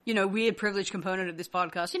weird privilege component of this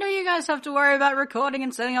podcast. You guys have to worry about recording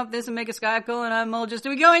and setting up this and make a Skype call, and I'm all just, are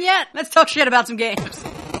we going yet? Let's talk shit about some games.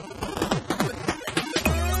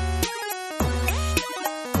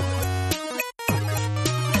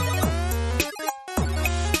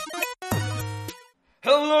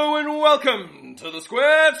 Hello and welcome to the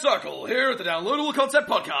Squared Circle here at the Downloadable Concept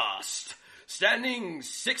Podcast. Standing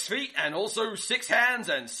 6 feet and also 6 hands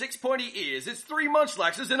and 6 pointy ears, it's 3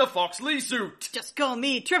 Munchlaxes in a Fox Lee suit. Just call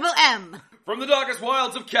me Triple M. From the darkest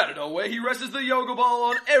wilds of Canada, where he wrestles the yoga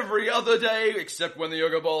ball on every other day, except when the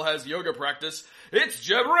yoga ball has yoga practice, it's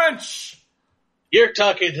Jeb Wrench. You're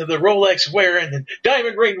talking to the Rolex wearing and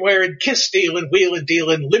diamond ring wearing, kiss stealing, wheeling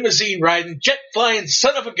dealing, limousine riding, jet flying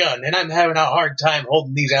son of a gun, and I'm having a hard time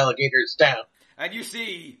holding these alligators down. And you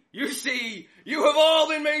see, you have all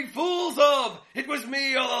been made fools of. It was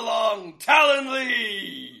me all along, Talon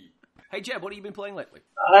Lee. Hey Jeb, what have you been playing lately?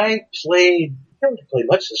 I haven't played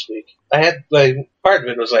much this week. Part of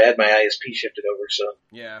it was I had my ISP shifted over,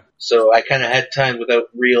 so I kind of had time without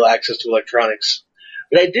real access to electronics.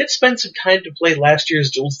 But I did spend some time to play last year's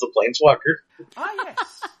Duels of the Planeswalker. Ah,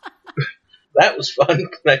 yes. That was fun.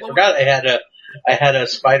 I forgot I had a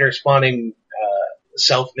spider spawning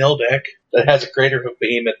self-mill deck that has a Crater Hoof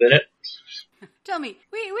Behemoth in it. Tell me,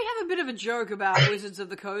 we have a bit of a joke about Wizards of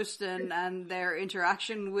the Coast and their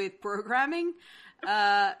interaction with programming.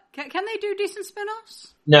 Can they do decent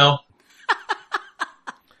spin-offs? No.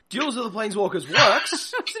 Duels of the Planeswalkers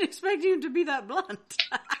works. I wasn't expecting him to be that blunt.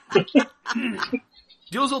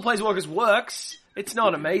 Duels of the Planeswalkers works. It's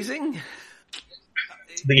not amazing.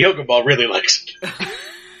 The yoga ball really likes it.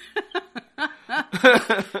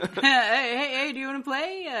 hey, do you want to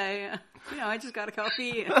play? I just got a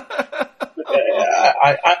coffee. I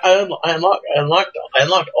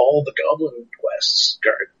unlocked all the Goblin quest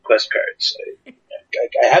cards.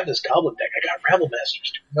 I have this Goblin deck. I got Rebel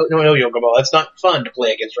Masters. No, Yoga Ball. It's not fun to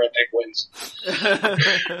play against red deck wins.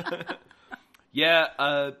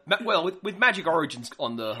 Yeah, with Magic Origins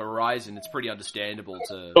on the horizon, it's pretty understandable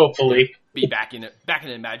to hopefully be back in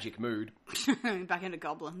a Magic mood. Back into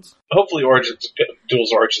Goblins. Hopefully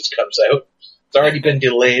Duels Origins comes out. It's already been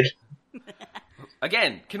delayed.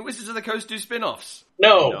 Again, can Wizards of the Coast do spin-offs?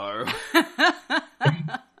 No.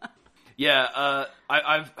 Yeah,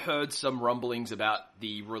 I've heard some rumblings about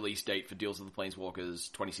the release date for Duels of the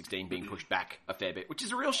Planeswalkers 2016 being pushed back a fair bit, which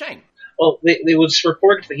is a real shame. Well, it was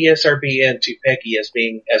reported to the ESRB and to Peggy as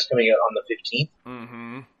coming out on the 15th.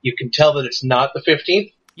 Mm-hmm. You can tell that it's not the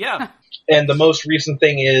 15th. Yeah. And the most recent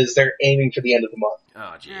thing is they're aiming for the end of the month.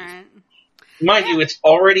 Oh, jeez. Right. Mind you, it's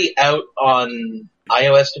already out on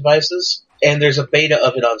iOS devices, and there's a beta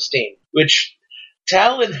of it on Steam, which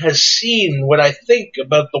Talon has seen what I think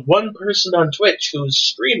about the one person on Twitch who's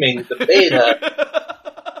streaming the beta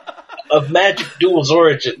of Magic Duels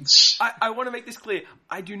Origins. I want to make this clear.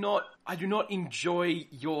 I do not enjoy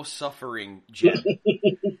your suffering, Jeb.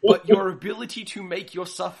 But your ability to make your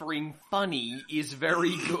suffering funny is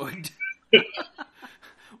very good.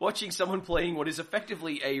 Watching someone playing what is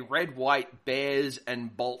effectively a red-white bears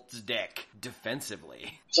and bolts deck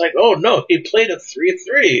defensively. It's like, oh no, he played a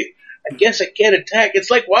 3/3. I guess I can't attack. It's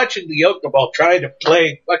like watching the Yoga Ball trying to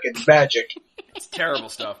play fucking Magic. It's terrible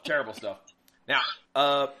stuff. Terrible stuff. Now,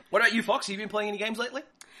 what about you, Fox? Have you been playing any games lately?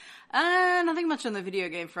 Nothing much on the video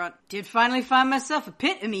game front. Did finally find myself a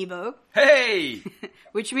Pit amiibo. Hey!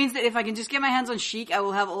 Which means that if I can just get my hands on Sheik, I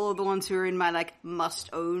will have all of the ones who are in my,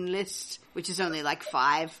 must-own list, which is only,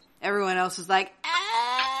 5. Everyone else is like,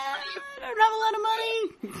 I don't have a lot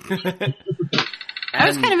of money. I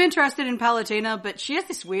was kind of interested in Palutena, but she has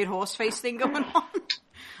this weird horse face thing going on.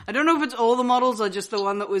 I don't know if it's all the models or just the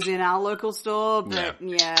one that was in our local store, but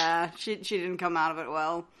yeah she didn't come out of it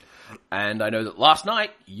well. And I know that last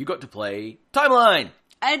night you got to play Timeline.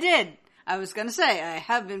 I did. I was going to say, I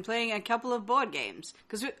have been playing a couple of board games.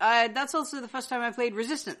 Because that's also the first time I played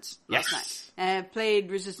Resistance last night. And I've played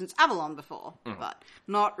Resistance Avalon before, but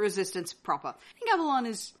not Resistance proper. I think Avalon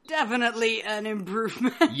is definitely an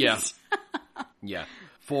improvement. Yeah. Yeah.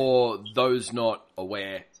 For those not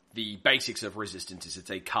aware, the basics of Resistance is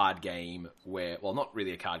it's a card game where, well, not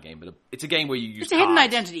really a card game, but it's a game where you use It's a hidden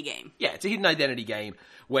identity game. Yeah, it's a hidden identity game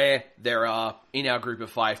where there are, in our group of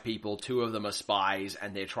 5 people, 2 of them are spies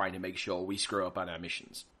and they're trying to make sure we screw up on our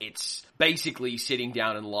missions. It's basically sitting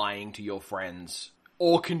down and lying to your friends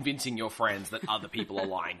or convincing your friends that other people are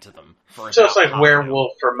lying to them. So it's like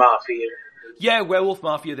Werewolf or Mafia. Yeah, Werewolf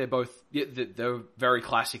Mafia, they're very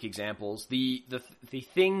classic examples. The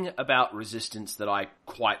thing about Resistance that I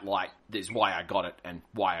quite like, is why I got it and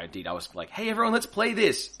why I did, I was like, hey everyone, let's play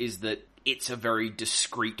this, is that it's a very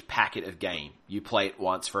discrete packet of game. You play it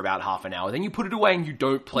once for about half an hour, then you put it away and you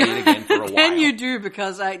don't play it again for a while. Then you do,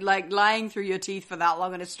 because lying through your teeth for that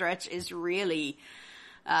long in a stretch is really,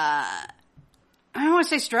 I don't want to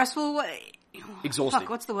say stressful. Exhausting. Fuck,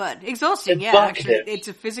 what's the word? Exhausting, yeah, actually. It's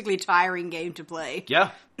a physically tiring game to play.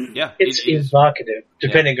 Yeah. It's evocative,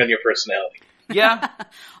 depending on your personality. Yeah.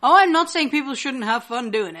 Oh, I'm not saying people shouldn't have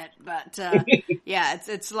fun doing it, but, yeah,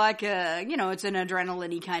 it's like it's an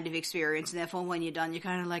adrenaline-y kind of experience, and therefore when you're done, you're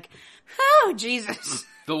kind of like, oh, Jesus.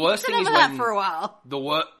 The worst thing is that when... for a while.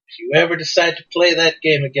 If you ever decide to play that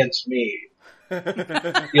game against me,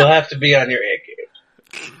 you'll have to be on your A game.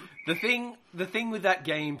 The thing with that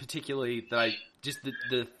game particularly that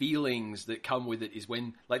the feelings that come with it is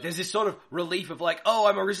when, like, there's this sort of relief of like, oh,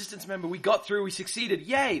 I'm a Resistance member, we got through, we succeeded,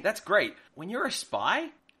 yay, that's great. When you're a spy,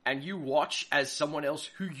 and you watch as someone else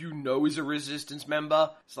who you know is a Resistance member,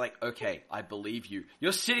 it's like, okay, I believe you.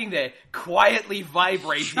 You're sitting there quietly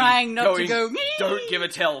vibrating, trying not to go, don't give a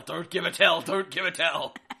tell, don't give a tell, don't give a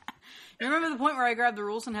tell. You remember the point where I grabbed the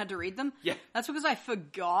rules and had to read them? Yeah. That's because I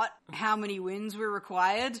forgot how many wins were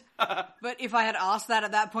required. But if I had asked that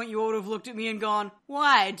at that point, you would have looked at me and gone,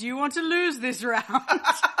 why? Do you want to lose this round?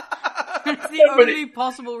 It's the only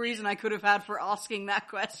possible reason I could have had for asking that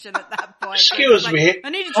question at that point. Excuse me.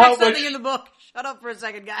 I need to check something in the book. Shut up for a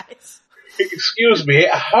second, guys. Excuse me,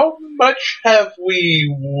 how much have we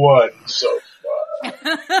won so far?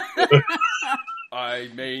 I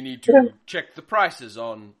may need to check the prices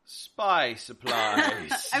on spy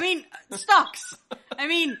supplies. I mean, stocks. I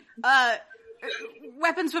mean,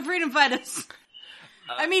 weapons for freedom fighters.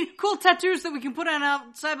 I mean, cool tattoos that we can put on our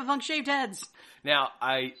cyberpunk shaved heads. Now,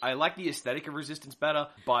 I like the aesthetic of Resistance better,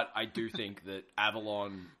 but I do think that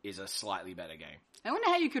Avalon is a slightly better game. I wonder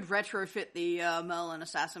how you could retrofit the Merlin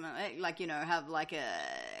assassin, like, have like a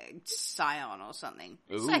scion or something.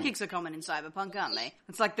 Ooh. Psychics are common in Cyberpunk, aren't they?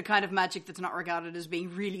 It's like the kind of magic that's not regarded as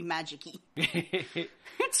being really magic-y.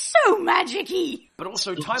 It's so magic-y! But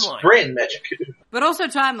also Timeline. Brain magic. But also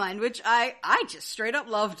Timeline, which I just straight up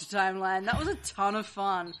loved Timeline. That was a ton of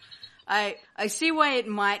fun. I see why it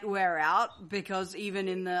might wear out, because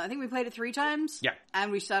even I think we played it 3 times. Yeah.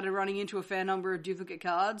 And we started running into a fair number of duplicate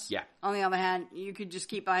cards. Yeah. On the other hand, you could just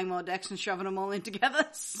keep buying more decks and shoving them all in together.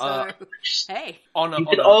 So, hey. You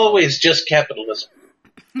can always just capitalism.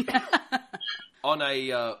 On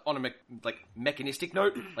a mechanistic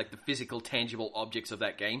note, like the physical, tangible objects of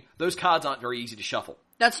that game, those cards aren't very easy to shuffle.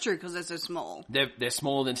 That's true, because they're so small. They're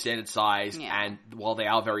smaller than standard size, and while they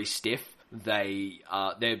are very stiff,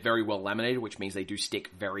 they're very well laminated, which means they do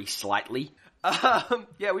stick very slightly.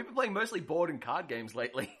 Yeah, we've been playing mostly board and card games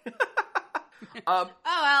lately. Oh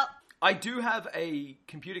well. I do have a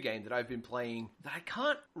computer game that I've been playing that I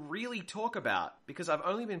can't really talk about because I've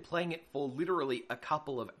only been playing it for literally a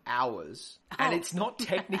couple of hours. And it's not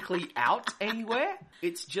technically out anywhere.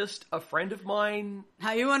 It's just a friend of mine.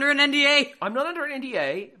 Are you under an NDA? I'm not under an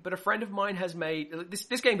NDA, but a friend of mine has made...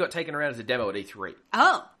 This game got taken around as a demo at E3.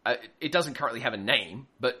 Oh. It doesn't currently have a name,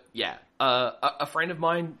 but yeah. A friend of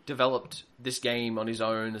mine developed this game on his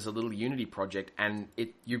own as a little Unity project, and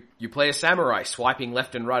you play a samurai swiping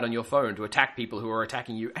left and right on your phone to attack people who are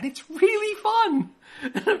attacking you, and it's really fun.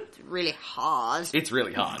 It's really hard. It's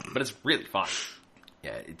really hard, but it's really fun.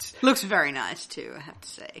 Yeah, looks very nice too, I have to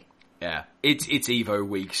say. Yeah, it's Evo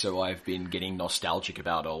week, so I've been getting nostalgic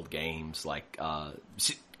about old games. Like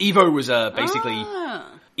Evo was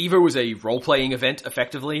Evo was a role-playing event,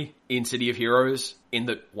 effectively, in City of Heroes, in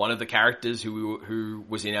that one of the characters who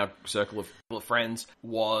was in our circle of friends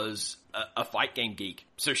was a fight game geek.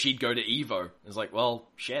 So she'd go to Evo. It's like, well,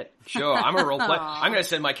 shit, sure, I'm a role-player. I'm going to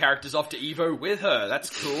send my characters off to Evo with her. That's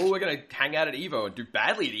cool. We're going to hang out at Evo and do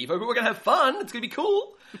badly at Evo, but we're going to have fun. It's going to be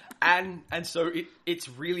cool. And so it's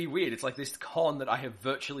really weird. It's like this con that I have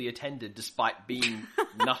virtually attended despite being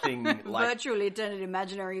nothing like... Virtually attended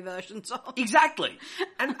imaginary versions of. Exactly.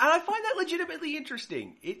 And I find that legitimately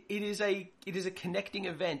interesting. It is a connecting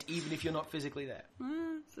event even if you're not physically there.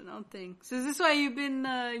 It's an odd thing. So is this why you've been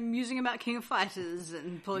musing about King of Fighters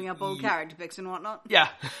and pulling up old character pics and whatnot? Yeah.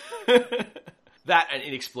 That and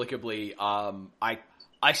inexplicably,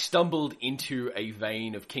 I stumbled into a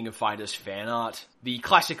vein of King of Fighters fan art. The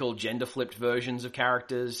classical gender-flipped versions of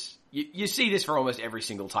characters. You see this for almost every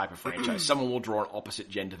single type of franchise. Someone will draw an opposite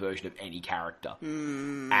gender version of any character.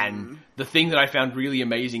 And the thing that I found really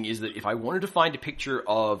amazing is that if I wanted to find a picture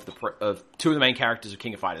of two of the main characters of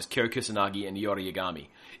King of Fighters, Kyo Kusanagi and Yori Yagami,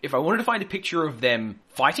 if I wanted to find a picture of them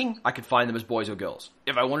fighting, I could find them as boys or girls.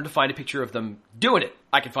 If I wanted to find a picture of them doing it,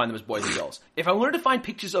 I could find them as boys and girls. If I wanted to find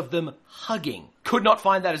pictures of them hugging, could not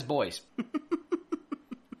find that as boys.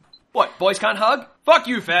 What, boys can't hug? Fuck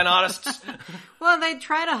you, fan artists! Well, they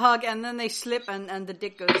try to hug and then they slip and the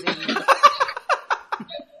dick goes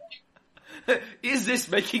in. Is this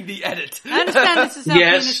making the edit? I understand this is how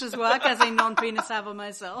Yes. penises work as a non-penis haver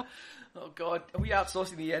myself. Oh god, are we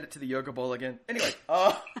outsourcing the edit to the yoga ball again? Anyway,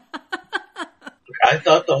 I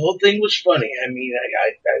thought the whole thing was funny. I mean,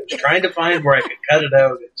 I was trying to find where I could cut it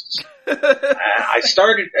out. I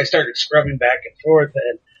started scrubbing back and forth,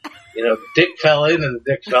 and the dick fell in and the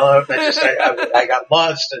dick fell out. And I got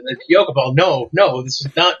lost. And the yoga ball. No, this is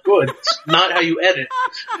not good. It's not how you edit.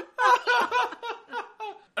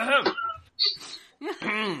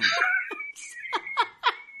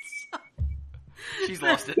 she's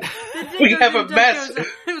lost it. We have a mess. It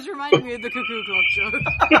was reminding me of the cuckoo clock joke.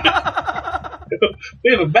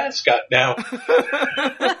 We have a mascot now.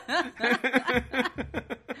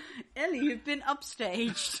 Ellie, you've been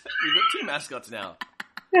upstaged. We've got 2 mascots now.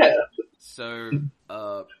 Yeah. So,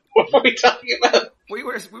 What are we talking about? we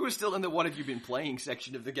were still in the what have you been playing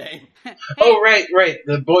section of the game. Oh, right.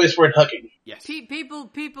 The boys weren't hugging. Yes.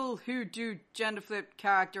 People who do gender flip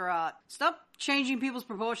character art, stop changing people's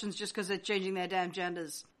proportions just because they're changing their damn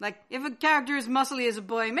genders. Like, if a character is muscly as a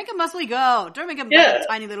boy, make a muscly girl. Don't make him like a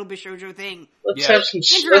tiny little bishojo thing. Let's Yeah. have some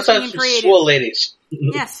Interesting and creative. swole ladies.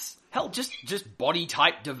 Yes. Hell, just body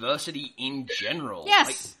type diversity in general. Yes.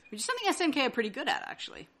 Like, Which is something SNK are pretty good at,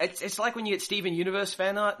 actually. it's like when you get Steven Universe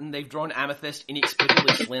fan art and they've drawn Amethyst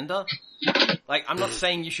inexplicably slender. Like, I'm not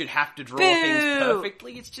saying you should have to draw things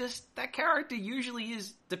perfectly, it's just that character usually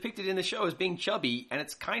is depicted in the show as being chubby, and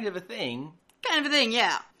it's kind of a thing. Kind of a thing,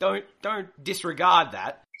 yeah. Don't disregard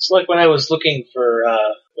that. It's like when I was looking for,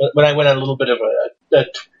 when I went on a little bit of a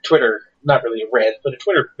Twitter, not really a rant, but a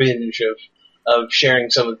Twitter binge of sharing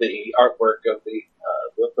some of the artwork of the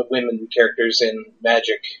women characters in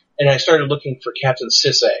Magic. And I started looking for Captain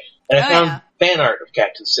Sisay. And I found fan art of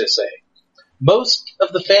Captain Sisay. Most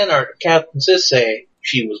of the fan art of Captain Sisay,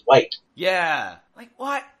 she was white. Yeah. Like,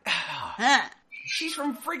 what? Huh. She's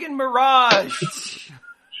from friggin' Mirage!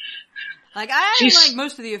 Like, I She's like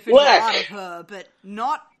most of the official black. art of her, but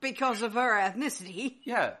not because of her ethnicity.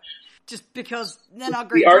 Yeah. Just because they're not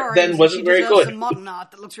great The art drawings, then and wasn't she very deserves good. some modern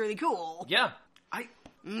art that looks really cool. Yeah.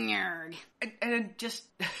 Nerd. And just,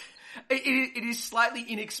 it is slightly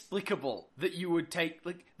inexplicable that you would take,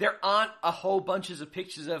 like, there aren't a whole bunches of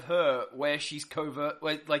pictures of her where she's covert,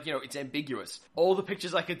 where, like, it's ambiguous. All the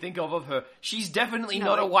pictures I could think of her, she's definitely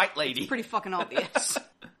not a white lady. It's pretty fucking obvious.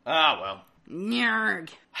 Ah, well. Nerd.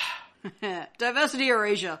 Diversity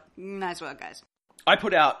erasure. Nice work, guys. I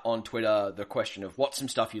put out on Twitter the question of what's some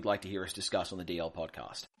stuff you'd like to hear us discuss on the DL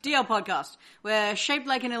podcast. DL podcast. We're shaped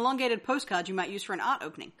like an elongated postcard you might use for an art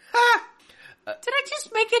opening. Did I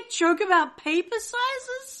just make a joke about paper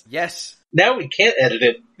sizes? Yes. Now we can't edit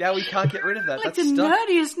it. Now we can't get rid of that. Like That's the stuck.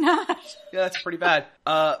 nerdiest nerd. Yeah, that's pretty bad.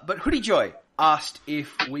 But Hoodie Joy asked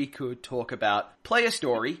if we could talk about player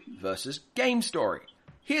story versus game story.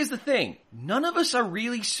 Here's the thing. None of us are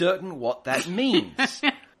really certain what that means.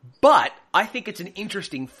 But I think it's an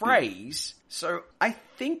interesting phrase, so I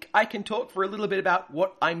think I can talk for a little bit about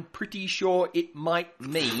what I'm pretty sure it might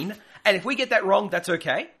mean. And if we get that wrong, that's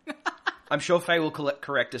okay. I'm sure Faye will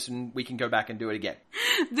correct us and we can go back and do it again.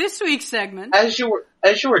 This week's segment. As you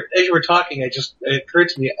were talking, it occurred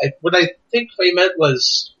to me, what I think Faye meant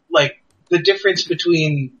was, like, the difference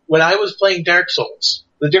between, when I was playing Dark Souls,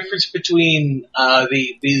 the difference between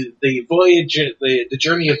the voyage, the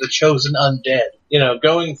journey of the chosen undead,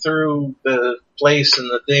 going through the place and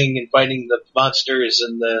the thing and fighting the monsters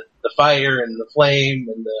and the fire and the flame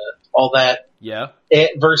and all that, Yeah.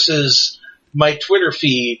 versus my Twitter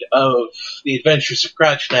feed of the Adventures of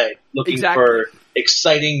Crotch Knight, looking Exactly. for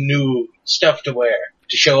exciting new stuff to wear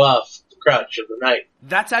to show off the crotch of the knight.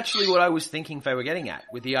 That's actually what I was thinking Faye were getting at,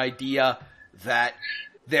 with the idea that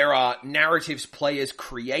there are narratives players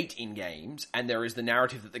create in games, and there is the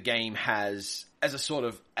narrative that the game has as a sort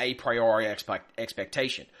of a priori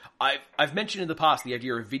expectation. I've mentioned in the past the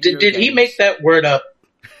idea of video Did games. he make that word up?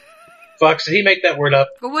 Fox, did he make that word up?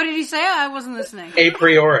 But what did he say? I wasn't listening. A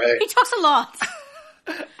priori. He talks a lot.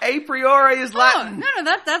 A priori is Latin. Oh,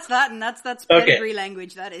 no, that's Latin. That's Okay. pedigree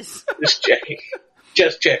language, that is. Just checking.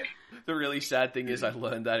 Just check. The really sad thing is I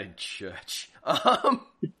learned that in church.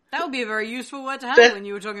 That would be a very useful word to have That when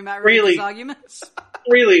you were talking about really- religious arguments.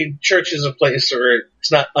 really, church is a place where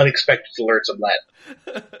it's not unexpected to learn some Latin.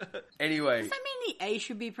 Anyway. Does that mean the A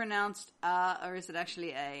should be pronounced or is it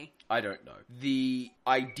actually A? I don't know. The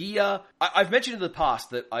idea... I've mentioned in the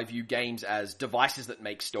past that I view games as devices that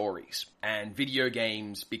make stories. And video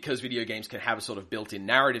games, because video games can have a sort of built-in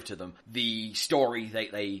narrative to them, the story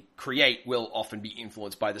they create will often be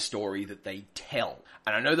influenced by the story that they tell.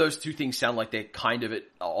 And I know those two things sound like they're kind of at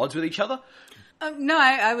odds with each other. No,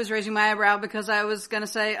 I was raising my eyebrow because I was going to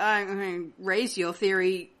say, raise your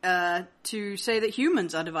theory to say that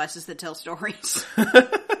humans are devices that tell stories.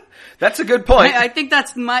 That's a good point. I think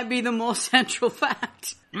that might be the more central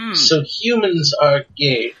fact. So humans are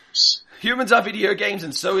games. Humans are video games,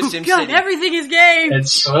 and so is SimCity. God, everything is games! And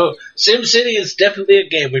so, SimCity is definitely a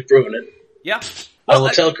game, we've proven it. Yeah. I will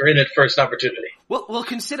tell Corinne at first opportunity. Well,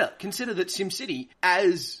 consider that SimCity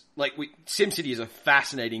SimCity is a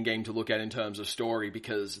fascinating game to look at in terms of story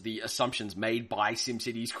because the assumptions made by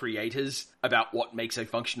SimCity's creators about what makes a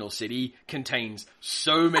functional city contains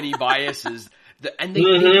so many biases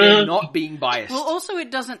they're not being biased. Well, also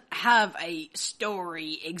it doesn't have a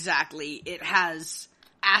story exactly. It has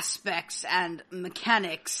aspects and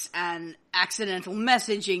mechanics and accidental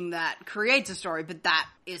messaging that creates a story, but that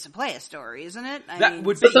is a player story, isn't it?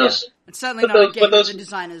 It's certainly not a game that the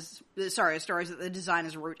designers... Sorry, stories that the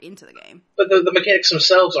designers wrote into the game. But the mechanics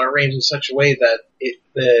themselves are arranged in such a way that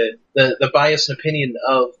the bias and opinion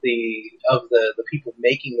of the people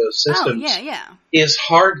making those systems is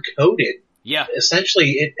hard-coded. Yeah.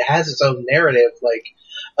 Essentially, it has its own narrative, like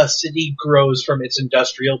a city grows from its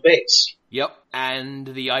industrial base. Yep, and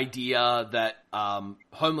the idea that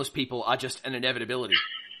homeless people are just an inevitability.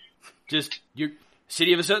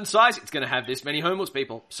 City of a certain size, it's going to have this many homeless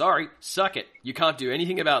people. Sorry, suck it. You can't do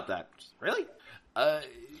anything about that. Really?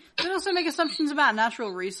 Does it also make assumptions about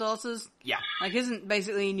natural resources? Yeah. Like, isn't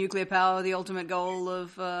basically nuclear power the ultimate goal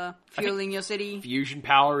of fueling your city? Fusion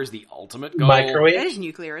power is the ultimate goal. Microwave? That is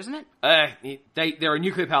nuclear, isn't it? There are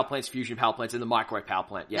nuclear power plants, fusion power plants, and the microwave power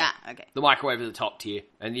plant, yeah. Ah, okay. The microwave is the top tier,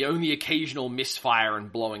 and the only occasional misfire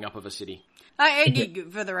and blowing up of a city.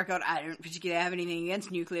 For the record, I don't particularly have anything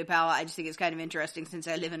against nuclear power. I just think it's kind of interesting since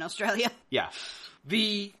I live in Australia. Yeah.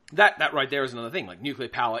 That right there is another thing. Like, nuclear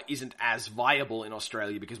power isn't as viable in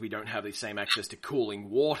Australia because we don't have the same access to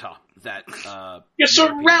cooling water that, You're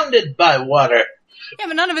surrounded by water. Yeah,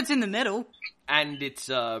 but none of it's in the middle. And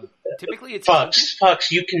it's, typically it's...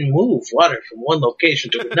 Fox, you can move water from one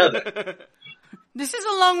location to another. This is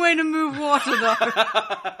a long way to move water,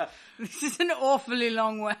 though. This is an awfully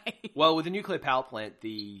long way. Well, with a nuclear power plant,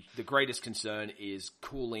 the greatest concern is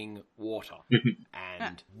cooling water.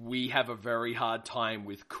 And we have a very hard time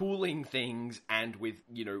with cooling things and with,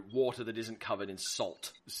 water that isn't covered in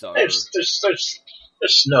salt. So There's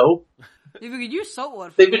snow. If we could use salt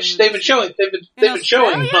water, They've been showing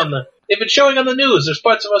on the news. There's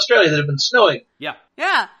parts of Australia that have been snowing. Yeah.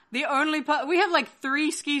 Yeah, the only part... We have,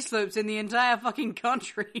 3 ski slopes in the entire fucking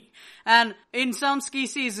country. And in some ski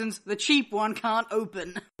seasons, the cheap one can't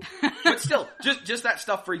open. But still, just that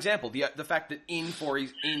stuff, for example, the fact that in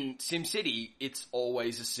SimCity, it's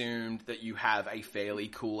always assumed that you have a fairly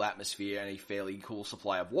cool atmosphere and a fairly cool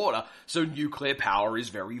supply of water, so nuclear power is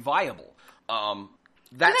very viable. Do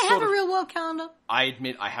they have a real-world calendar? I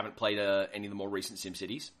admit I haven't played any of the more recent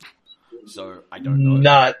SimCities, so I don't know.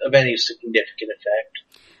 Not of any significant effect.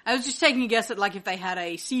 I was just taking a guess at, if they had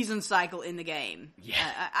a season cycle in the game. Yeah.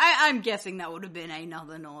 I'm guessing that would have been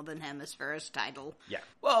another Northern Hemisphere's title. Yeah.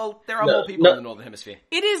 Well, there are more people in the Northern Hemisphere.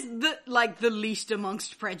 It is, the least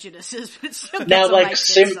amongst prejudices, but still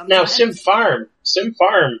Sim Farm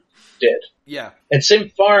did. Yeah. And Sim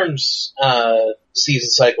Farm's season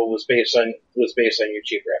cycle was based on your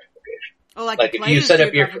geographic location. Oh, if you set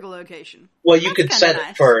up your location. Well, you could set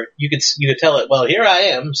it for you could tell it. Well, here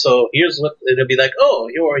I am. So here's what it'll be like. Oh,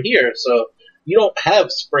 you're here. So you don't have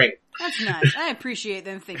spring. That's nice. I appreciate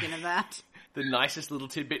them thinking of that. The nicest little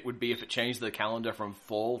tidbit would be if it changed the calendar from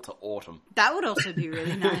fall to autumn. That would also be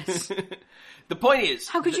really nice. The point is...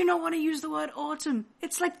 How could you not want to use the word autumn?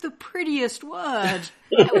 It's the prettiest word.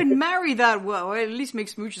 I would marry that word, or at least make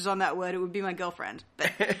smooches on that word. It would be my girlfriend.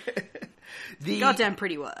 But goddamn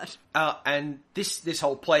pretty word. And this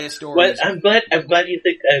whole player story... Well, I'm glad you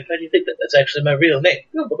think that that's actually my real name.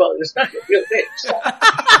 No, but it's not your real name.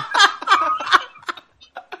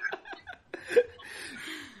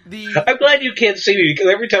 I'm glad you can't see me,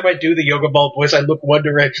 because every time I do the Yoga Ball voice, I look one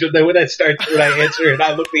direction, and then when I answer it,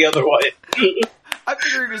 I look the other way. I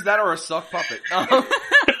figured it was that or a sock puppet.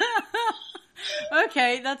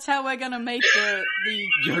 Okay, that's how we're gonna make the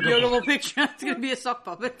Yoga Ball picture. It's gonna be a sock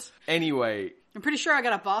puppet. Anyway. I'm pretty sure I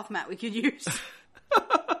got a bath mat we could use.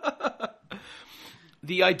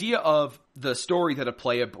 the idea of the story that a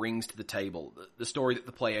player brings to the table, the story that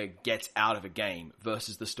the player gets out of a game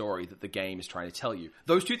versus the story that the game is trying to tell you.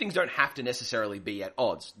 Those two things don't have to necessarily be at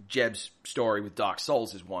odds. Jeb's story with Dark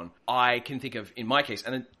Souls is one I can think of in my case,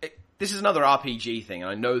 and this is another RPG thing,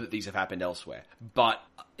 and I know that these have happened elsewhere, but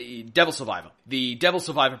Devil Survivor. The Devil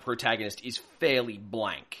Survivor protagonist is fairly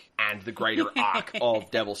blank, and the greater arc of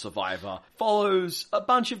Devil Survivor follows a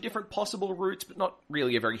bunch of different possible routes, but not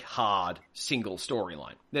really a very hard single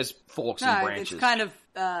storyline. There's forks and branches. It's kind of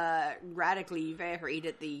radically varied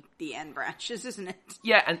at the end branches, isn't it?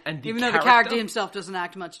 Yeah, and even though the character himself doesn't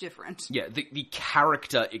act much different. Yeah, the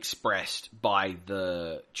character expressed by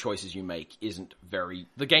the choices you make isn't very...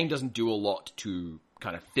 The game doesn't do a lot to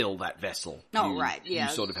kind of fill that vessel. Oh, right, yeah.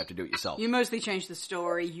 You sort of have to do it yourself. You mostly change the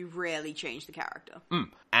story, you rarely change the character.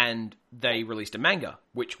 And they released a manga,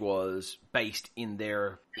 which was based in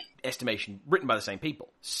their estimation, written by the same people.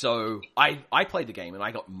 So I played the game and I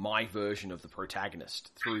got my version of the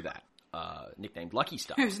protagonist through that. Nicknamed Lucky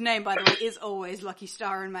Star. Whose name, by the way, is always Lucky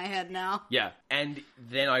Star in my head now. Yeah, and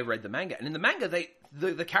then I read the manga. And in the manga,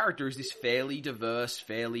 the character is this fairly diverse,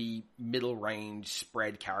 fairly middle-range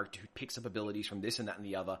spread character who picks up abilities from this and that and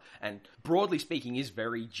the other, and broadly speaking is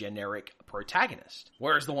very generic protagonist.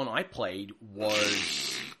 Whereas the one I played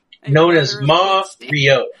was... known as Ma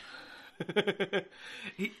Ryo.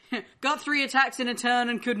 Got 3 attacks in a turn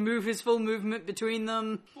and could move his full movement between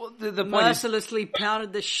them. Well, the point mercilessly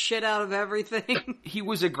pounded the shit out of everything. He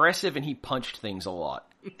was aggressive and he punched things a lot.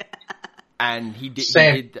 And he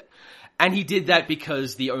did that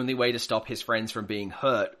because the only way to stop his friends from being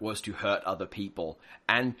hurt was to hurt other people.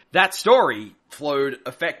 And that story flowed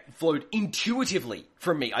intuitively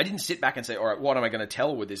from me. I didn't sit back and say, all right, what am I going to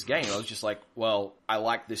tell with this game? I was just like, well, I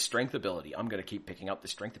like this strength ability. I'm going to keep picking up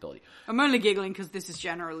this strength ability. I'm only giggling because this is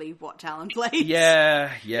generally what Talon plays.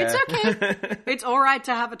 Yeah. It's okay. It's alright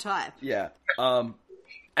to have a type. Yeah.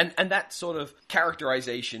 And that sort of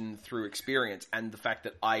characterization through experience and the fact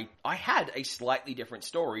that I had a slightly different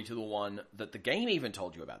story to the one that the game even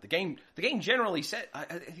told you about. The game generally said, I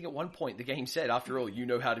think at one point the game said, after all, you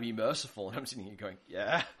know how to be merciful. And I'm sitting here going,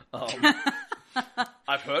 yeah,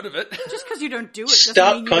 I've heard of it. Just because you don't do it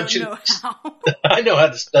doesn't mean you don't know how. I know how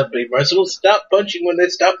to stop being merciful. Stop punching when they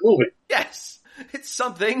stop moving. Yes, it's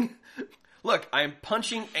something. Look, I am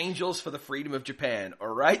punching angels for the freedom of Japan,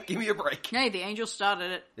 alright? Give me a break. Hey, the angels started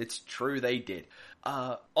it. It's true, they did.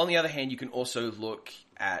 On the other hand, you can also look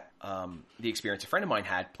at the experience a friend of mine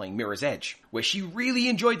had playing Mirror's Edge, where she really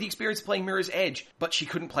enjoyed the experience of playing Mirror's Edge, but she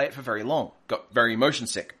couldn't play it for very long. Got very motion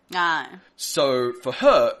sick. So, for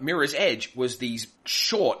her, Mirror's Edge was these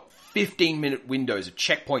short 15-minute windows of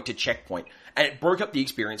checkpoint to checkpoint, and it broke up the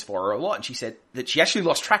experience for her a lot, and she said that she actually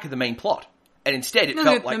lost track of the main plot. And instead it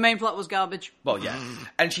felt like... the main plot was garbage. Well, yeah.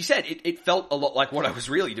 And she said it felt a lot like what I was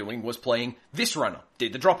really doing was playing this runner,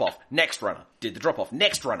 did the drop-off, next runner, did the drop-off,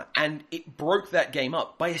 next runner. And it broke that game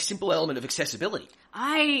up by a simple element of accessibility.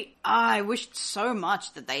 I wished so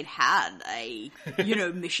much that they'd had a,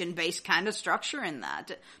 mission-based kind of structure in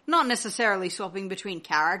that. Not necessarily swapping between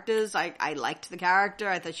characters. I liked the character.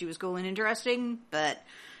 I thought she was cool and interesting, but...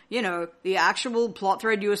 the actual plot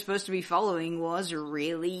thread you were supposed to be following was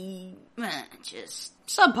really, just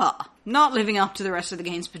subpar. Not living up to the rest of the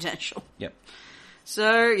game's potential. Yep.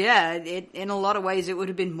 So, yeah, in a lot of ways it would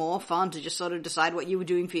have been more fun to just sort of decide what you were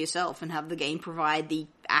doing for yourself and have the game provide the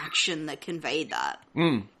action that conveyed that.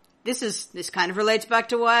 This kind of relates back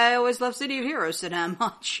to why I always love City of Heroes so damn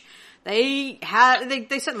much. They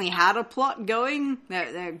certainly had a plot going.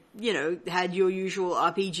 They had your usual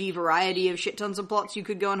RPG variety of shit tons of plots you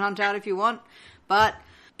could go and hunt out if you want. But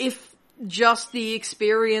if just the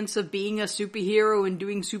experience of being a superhero and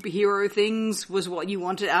doing superhero things was what you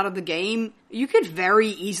wanted out of the game, you could very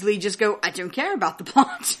easily just go, I don't care about the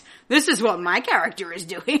plot. This is what my character is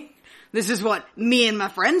doing. This is what me and my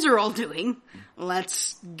friends are all doing.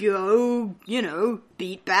 Let's go,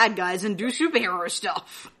 beat bad guys and do superhero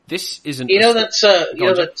stuff. This isn't...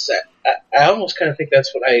 I almost kind of think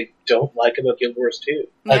that's what I don't like about Guild Wars 2.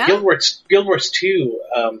 Yeah? Guild Wars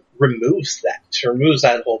 2 removes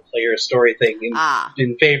that whole player story thing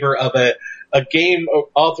in favor of a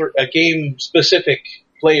game specific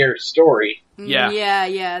player story. Yeah.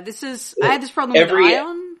 Yeah. I had this problem with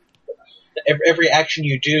Ion. Every action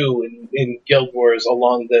you do in Guild Wars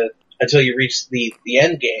until you reach the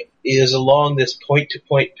end game is along this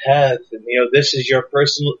point-to-point path, and this is your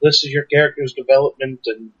character's development,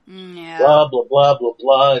 and blah blah blah blah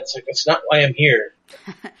blah. It's like, that's not why I'm here.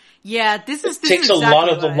 Yeah, this takes a lot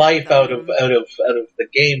of the life out of the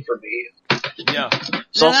game for me. Yeah,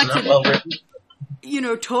 it's also not well written.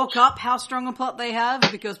 talk up how strong a plot they have,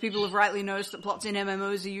 because people have rightly noticed that plots in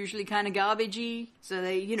MMOs are usually kind of garbagey. So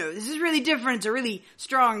they, this is really different. It's a really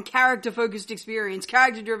strong, character-focused experience,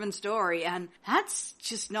 character-driven story, and that's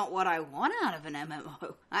just not what I want out of an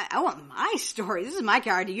MMO. I want my story. This is my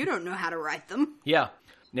character. You don't know how to write them. Yeah.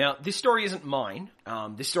 Now, this story isn't mine.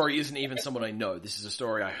 This story isn't even someone I know. This is a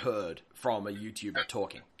story I heard from a YouTuber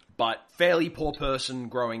talking. But fairly poor person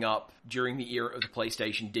growing up during the era of the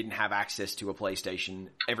PlayStation, didn't have access to a PlayStation.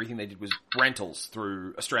 Everything they did was rentals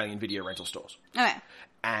through Australian video rental stores. Okay.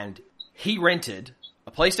 And he rented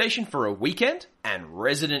a PlayStation for a weekend and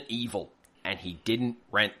Resident Evil. And he didn't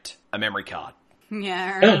rent a memory card.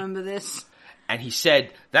 Yeah, I remember this. And he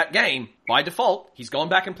said that game, by default, he's gone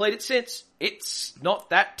back and played it since. It's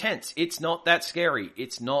not that tense. It's not that scary.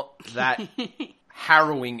 It's not that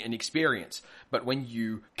harrowing an experience. But when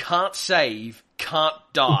you can't save, can't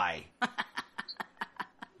die,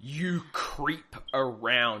 you creep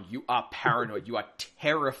around. You are paranoid. You are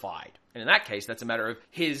terrified. And in that case, that's a matter of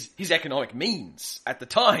his economic means at the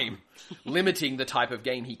time, limiting the type of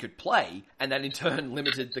game he could play, and that in turn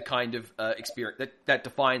limited the kind of experience that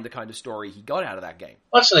defined the kind of story he got out of that game.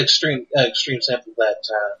 Well, that's an extreme sample that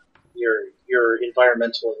your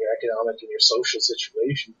environmental and your economic and your social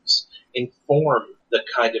situations inform the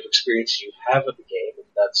kind of experience you have with the game, and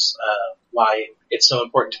that's why it's so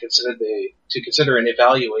important to consider and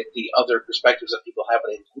evaluate the other perspectives that people have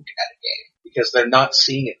when they look at a game, because they're not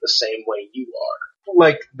seeing it the same way you are.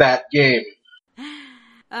 Like that game.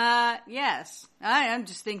 Yes. I'm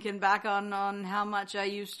just thinking back on how much I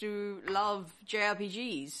used to love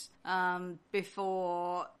JRPGs,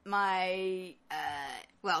 before my,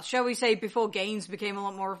 shall we say before games became a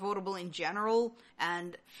lot more affordable in general,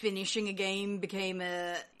 and finishing a game became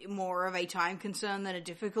more of a time concern than a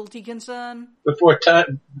difficulty concern. Before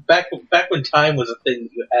time, back when time was a thing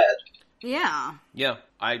that you had. Yeah. Yeah,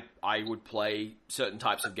 I would play certain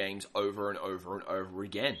types of games over and over and over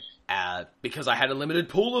again. Because I had a limited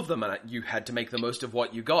pool of them, and you had to make the most of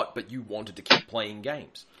what you got, but you wanted to keep playing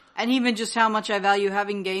games. And even just how much I value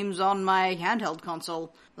having games on my handheld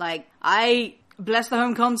console. Like, I bless the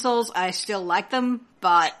home consoles, I still like them,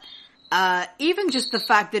 but even just the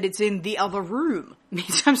fact that it's in the other room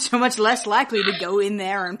means I'm so much less likely to go in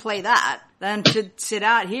there and play that than to sit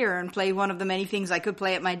out here and play one of the many things I could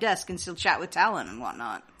play at my desk and still chat with Talon and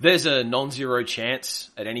whatnot. There's a non-zero chance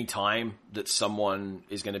at any time that someone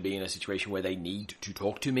is going to be in a situation where they need to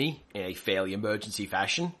talk to me in a fairly emergency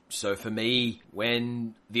fashion. So for me,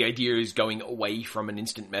 when the idea is going away from an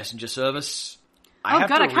instant messenger service, I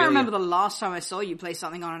can't remember the last time I saw you play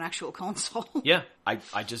something on an actual console. Yeah,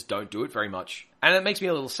 I just don't do it very much. And it makes me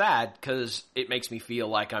a little sad, because it makes me feel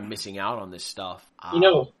like I'm missing out on this stuff.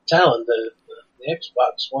 Talon, the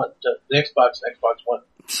Xbox One, the Xbox and Xbox One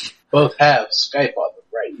both have Skype on them,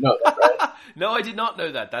 right? You know that, right? No, I did not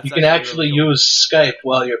know that. You can actually use Skype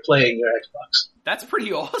while you're playing your Xbox. That's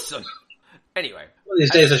pretty awesome. Anyway. One of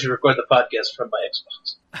these days I should record the podcast from my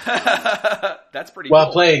Xbox. That's pretty While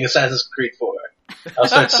cool. playing Assassin's Creed 4. I'll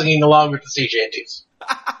start singing along with the sea shanties.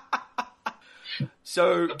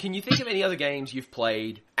 So, can you think of any other games you've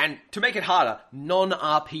played, and to make it harder,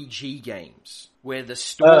 non-RPG games, where the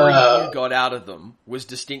story you got out of them was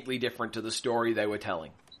distinctly different to the story they were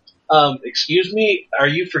telling? Excuse me, are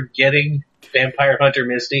you forgetting Vampire Hunter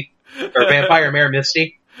Misty? Or Vampire Mare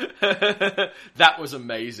Misty? That was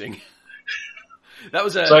amazing. That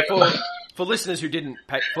was for listeners who didn't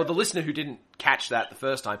the listener who didn't catch that the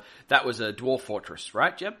first time, that was a dwarf fortress,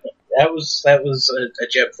 right, Jeb? That was a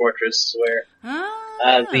Jeb fortress where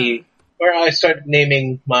where I started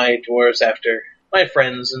naming my dwarves after my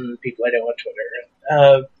friends and people I know on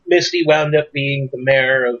Twitter. Misty wound up being the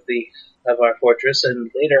mayor of our fortress, and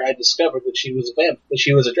later I discovered that she was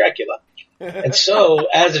a Dracula. And so,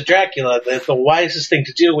 as a Dracula, the wisest thing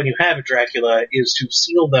to do when you have a Dracula is to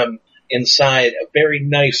seal them inside a very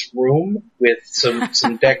nice room with some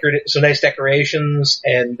nice decorations,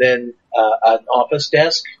 and then an office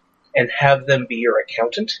desk, and have them be your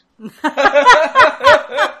accountant.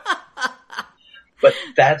 But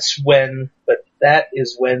that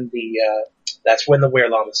is when the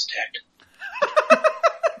were-llamas attacked.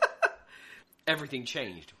 Everything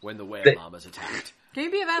changed when the were-llamas attacked. Can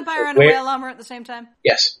you be a vampire and a were-llama at the same time?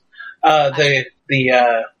 Yes. The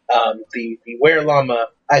were-llama,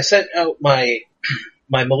 I sent out my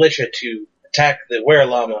militia to attack the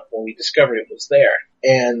were-llama when we discovered it was there,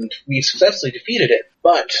 and we successfully defeated it,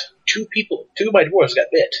 but two of my dwarves got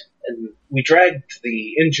bit, and we dragged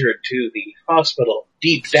the injured to the hospital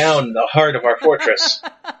deep down in the heart of our fortress.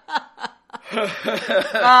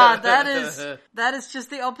 That is just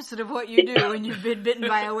the opposite of what you do when you've been bitten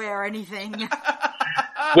by a were or anything.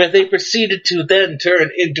 where they proceeded to then turn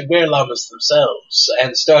into were-llamas themselves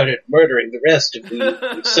and started murdering the rest of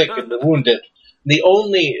the sick and the wounded.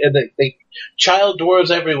 The child dwarves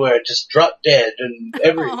everywhere just dropped dead, and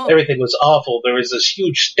everything was awful. There was this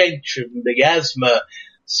huge stench of miasma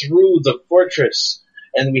through the fortress,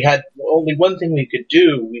 and we had only one thing we could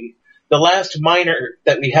do. The last miner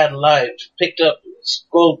that we had alive picked up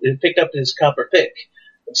his copper pick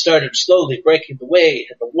and started slowly breaking away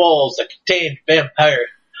at the walls that contained vampire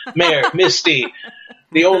Mare Misty,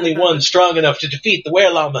 the only one strong enough to defeat the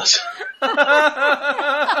were-llamas.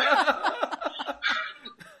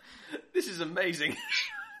 This is amazing.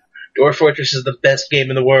 Dwarf Fortress is the best game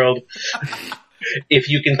in the world. If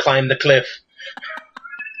you can climb the cliff.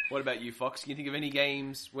 What about you, Fox? Can you think of any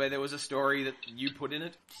games where there was a story that you put in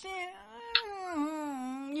it?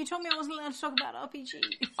 You told me I wasn't allowed to talk about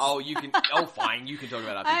RPGs. Oh, you can. Oh, fine. You can talk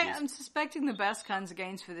about RPGs. I'm suspecting the best kinds of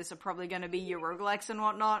games for this are probably going to be your roguelikes and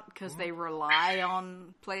whatnot, because they rely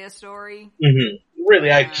on player story. Mm-hmm.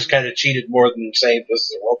 Really, I just kind of cheated more than saying this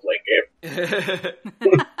is a role-playing game.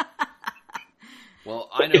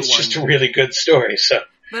 Well, I know it's just a really good story, so...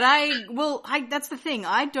 But that's the thing.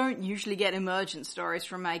 I don't usually get emergent stories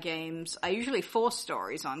from my games. I usually force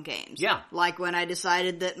stories on games. Yeah. Like when I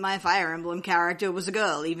decided that my Fire Emblem character was a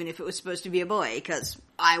girl, even if it was supposed to be a boy, because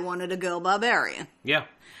I wanted a girl barbarian. Yeah.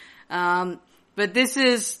 But this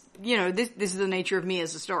is, this is the nature of me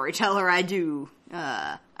as a storyteller.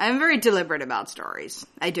 I'm very deliberate about stories.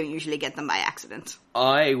 I don't usually get them by accident.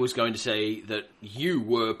 I was going to say that you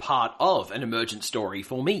were part of an emergent story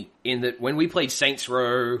for me, in that when we played Saints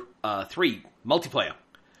Row 3 multiplayer,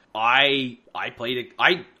 I'd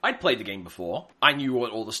played the game before. I knew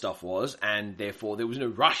what all the stuff was, and therefore there was no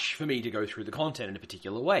rush for me to go through the content in a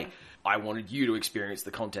particular way. I wanted you to experience the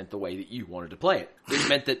content the way that you wanted to play it, which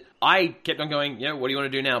meant that I kept on going, what do you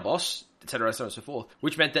want to do now, boss? Etc., so on and so forth.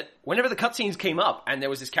 Which meant that whenever the cutscenes came up and there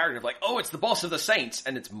was this character of like, oh, it's the boss of the Saints,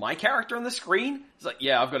 and it's my character on the screen, it's like,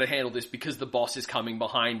 yeah, I've got to handle this because the boss is coming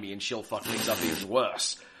behind me and she'll fuck things up even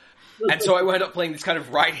worse. And so I wound up playing this kind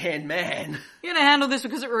of right-hand man. You're gonna handle this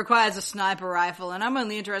because it requires a sniper rifle, and I'm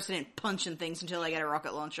only interested in punching things until I get a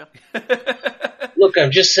rocket launcher. Look, I'm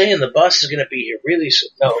just saying the boss is gonna be here really soon.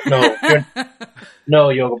 No,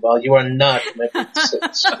 Yoga Ball, you are not.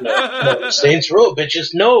 No, Saints Row,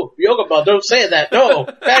 bitches. No, Yoga Ball, don't say that. No,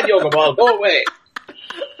 bad Yoga Ball, go away.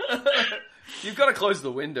 You've got to close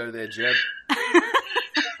the window there, Jeb.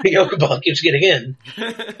 Yoga Ball keeps getting in.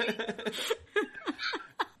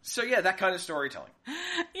 So yeah, that kind of storytelling.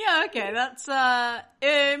 Yeah, okay, that's,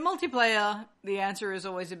 multiplayer, the answer is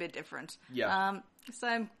always a bit different. Yeah. So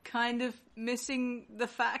I'm kind of missing the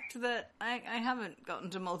fact that I haven't gotten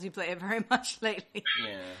to multiplayer very much lately.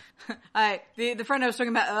 Yeah. The friend I was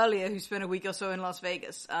talking about earlier who spent a week or so in Las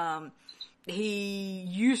Vegas, he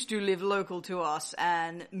used to live local to us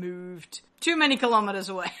and moved too many kilometers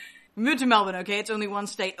away. We moved to Melbourne, okay? It's only one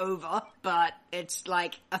state over, but it's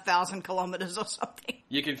like 1,000 kilometers or something.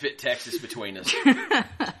 You can fit Texas between us.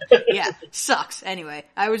 Yeah, sucks. Anyway,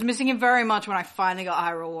 I was missing him very much when I finally got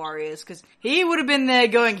Hyrule Warriors, because he would have been there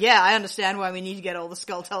going, yeah, I understand why we need to get all the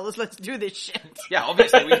Skull Tellers, let's do this shit. Yeah,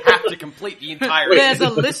 obviously we have to complete the entire... There's a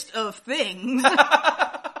list of things.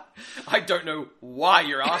 I don't know why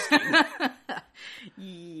you're asking.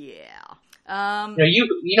 Yeah.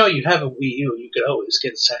 You have a Wii U. You could always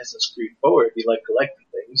get Assassin's Creed 4 if you like collecting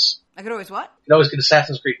things. I could always what? You could always get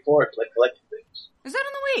Assassin's Creed 4 if you like collecting things. Is that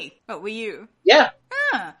on the Wii? Oh, Wii U? Yeah.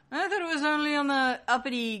 Ah, I thought it was only on the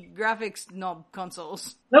uppity graphics knob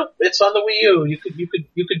consoles. Nope, it's on the Wii U. You could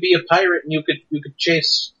be a pirate and you could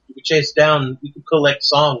chase down. You could collect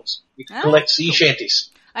songs. You could collect sea shanties.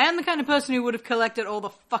 I am the kind of person who would have collected all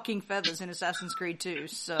the fucking feathers in Assassin's Creed 2,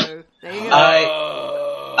 so there you go.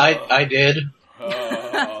 I did.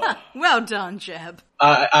 Well done, Jeb.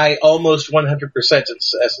 I almost 100%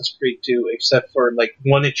 Assassin's Creed 2, except for like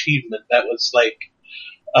one achievement that was like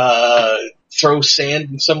throw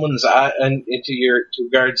sand in someone's eye and into a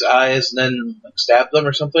guard's eyes and then like, stab them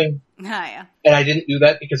or something. Ah, yeah. And I didn't do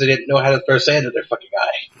that because I didn't know how to throw sand in their fucking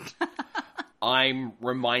eye. I'm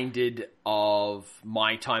reminded of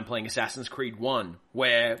my time playing Assassin's Creed 1,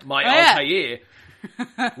 where my Altair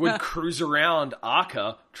would cruise around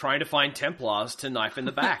Arca trying to find Templars to knife in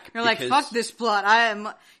the back. You're like, fuck this plot.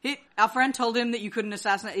 Our friend told him that you couldn't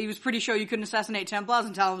assassinate, he was pretty sure you couldn't assassinate Templars,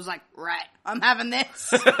 and Tal was like, right, I'm having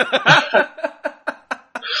this.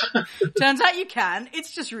 Turns out you can,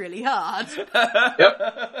 it's just really hard.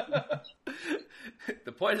 Yep.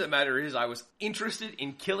 The point of the matter is I was interested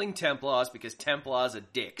in killing Templars because Templars are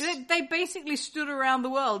dicks. They basically stood around the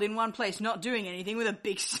world in one place not doing anything with a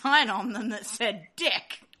big sign on them that said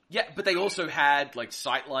dick. Yeah, but they also had, like,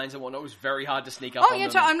 sight lines and whatnot. It was very hard to sneak up on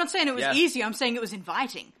them. I'm not saying it was Yeah. easy, I'm saying it was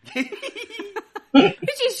inviting. He's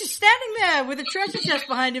just standing there with a treasure chest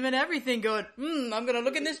behind him and everything going, I'm gonna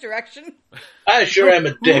look in this direction. I sure am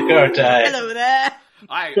a dick, aren't I? Hello there.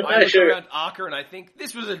 I look around Arca and I think,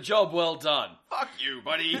 this was a job well done. Fuck you,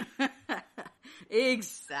 buddy.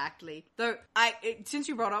 Exactly. Though, since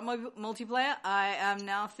you brought up multiplayer, I am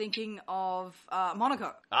now thinking of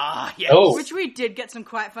Monaco. Ah, yes. Oh. Which we did get some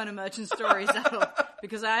quite fun emergent stories out of.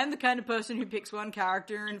 Because I am the kind of person who picks one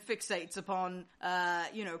character and fixates upon,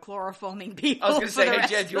 chloroforming people. I was going to for say, the hey,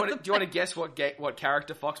 rest Jed, do you of want the to guess what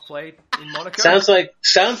character Fox played in Monaco? Sounds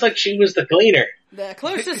like she was the cleaner. The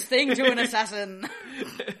closest thing to an assassin.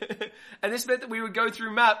 And this meant that we would go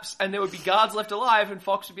through maps and there would be guards left alive and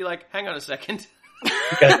Fox would be like, hang on a second. You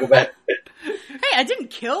gotta go back. Hey, I didn't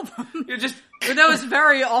kill them. You're just... But that was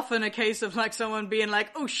very often a case of like someone being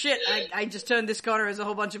like, oh shit, I just turned this corner, there's a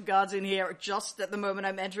whole bunch of guards in here just at the moment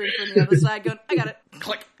I'm entering from the other side going, I got it.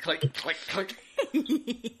 click, click, click, click.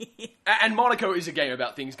 And Monaco is a game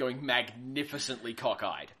about things going magnificently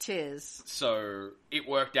cockeyed. Tis. So it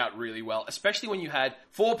worked out really well, especially when you had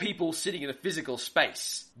 4 people sitting in a physical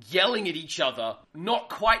space, yelling at each other, not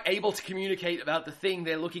quite able to communicate about the thing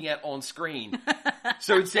they're looking at on screen.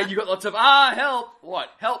 So instead you got lots of, help, what,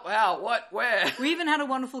 help, how, what, where? We even had a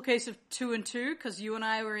wonderful case of 2 and 2, because you and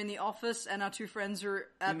I were in the office and our 2 friends were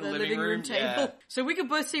at the living room table. yeah. So we could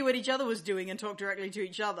both see what each other was doing and talk directly to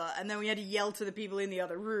each other, and then we had to yell to the people in the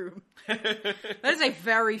other room. That is a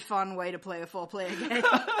very fun way to play a 4-player game.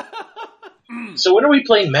 So when are we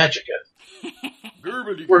playing Magicka?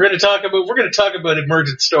 We're gonna talk about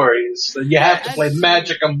emergent stories. You have to play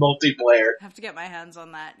Magicka multiplayer. I have to get my hands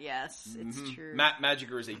on that, yes, it's true.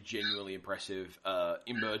 Magicka is a genuinely impressive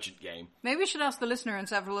emergent game. Maybe we should ask the listener and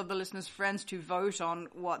several of the listeners' friends to vote on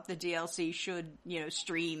what the DLC should,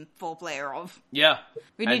 stream 4-player of. Yeah.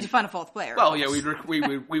 We need to find a 4th player. Well, yeah, we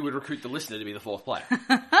would recruit the listener to be the 4th player.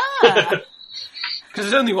 Because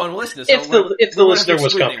there's only one listener. So If the listener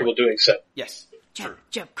was comfortable doing so. Yes. True.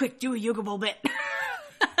 Jeb, quick, do a yoga ball bit.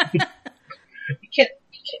 You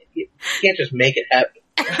can't just make it happen.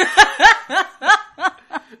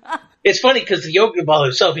 It's funny because the yoga ball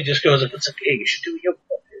himself, he just goes up and says, "Hey, you should do a yoga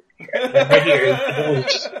ball right here."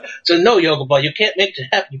 So no yoga ball, you can't make it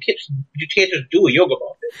happen. You can't just do a yoga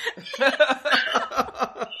ball.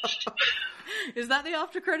 Is that the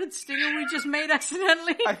after credits stinger we just made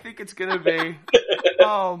accidentally? I think it's gonna be.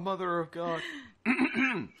 Oh, mother of God.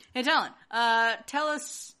 Hey, Talon, tell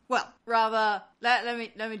us. Well, rather, let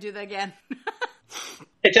me do that again.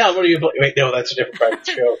 Hey, Talon, what are you playing? Wait, no, that's a different part of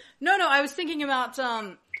the show. No, I was thinking about.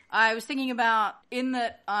 In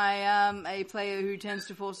that I am a player who tends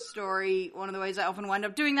to force a story, one of the ways I often wind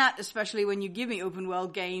up doing that, especially when you give me open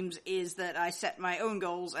world games, is that I set my own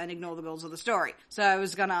goals and ignore the goals of the story. So I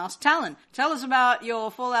was gonna ask Talon, tell us about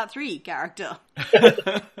your Fallout 3 character.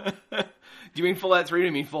 Do you mean Fallout 3 or do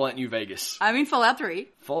you mean Fallout New Vegas? I mean Fallout 3.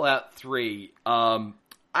 Fallout 3, I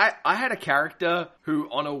had a character who,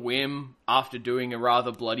 on a whim, after doing a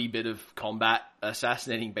rather bloody bit of combat,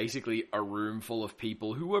 assassinating basically a room full of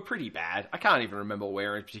people who were pretty bad. I can't even remember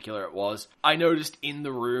where in particular it was. I noticed in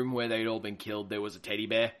the room where they'd all been killed, there was a teddy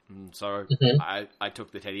bear. So I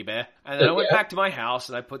took the teddy bear. And then I went back to my house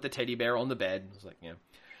and I put the teddy bear on the bed. I was like, yeah.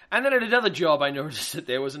 And then at another job, I noticed that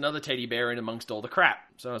there was another teddy bear in amongst all the crap.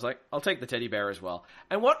 So I was like, I'll take the teddy bear as well.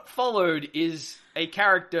 And what followed is a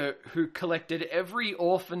character who collected every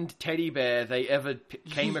orphaned teddy bear they ever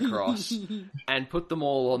came across and put them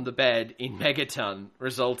all on the bed in Megaton,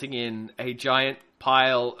 resulting in a giant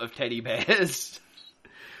pile of teddy bears.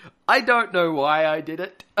 I don't know why I did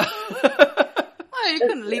it. Well, you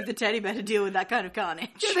couldn't leave the teddy bear to deal with that kind of carnage.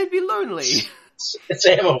 Yeah, they'd be lonely. It's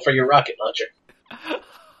ammo for your rocket launcher.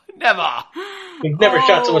 Never. You've never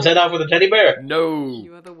shot someone's head off with a teddy bear. No.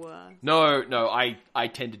 You are the worst. No, I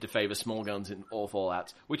tended to favour small guns in all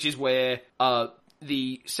Fallouts, which is where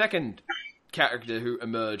the second character who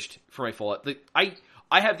emerged from a Fallout... I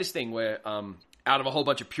have this thing where, out of a whole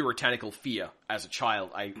bunch of puritanical fear as a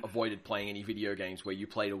child, I avoided playing any video games where you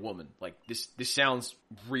played a woman. Like, this sounds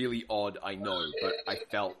really odd, I know, but I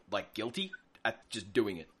felt, like, guilty at just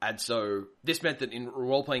doing it. And so this meant that in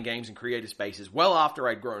role-playing games and creative spaces, well after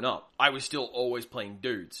I'd grown up, I was still always playing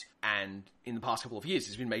dudes. And in the past couple of years,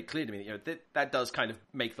 it's been made clear to me that, that does kind of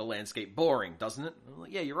make the landscape boring, doesn't it? I'm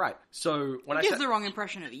like, yeah, you're right. So when It gives the wrong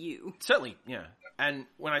impression of you. Certainly, yeah. And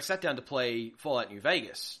when I sat down to play Fallout New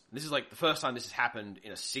Vegas, this is like the first time this has happened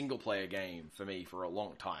in a single-player game for me for a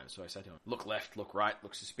long time. So I sat down, look left, look right,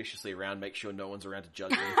 look suspiciously around, make sure no one's around to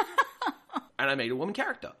judge me. And I made a woman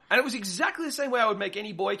character. And it was exactly the same way I would make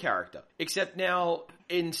any boy character. Except now,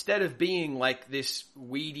 instead of being like this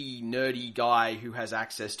weedy, nerdy guy who has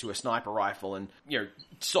access to a sniper rifle and,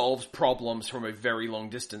 solves problems from a very long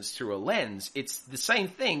distance through a lens, it's the same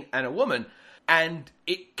thing and a woman. And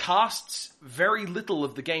it casts very little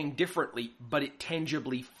of the game differently, but it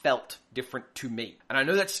tangibly felt different to me. And I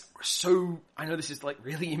know this is like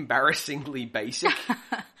really embarrassingly basic.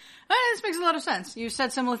 This makes a lot of sense. You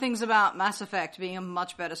said similar things about Mass Effect being a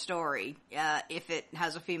much better story if it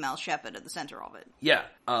has a female Shepard at the center of it. Yeah.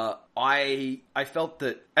 I felt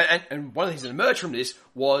that, and one of the things that emerged from this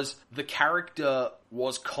was the character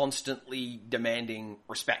was constantly demanding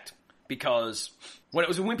respect. Because when it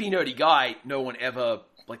was a wimpy, nerdy guy, no one ever,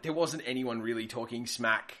 there wasn't anyone really talking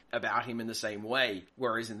smack about him in the same way.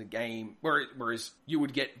 Whereas in the game, whereas you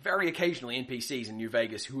would get very occasionally NPCs in New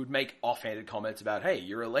Vegas who would make offhanded comments about, hey,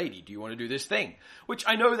 you're a lady, do you want to do this thing? Which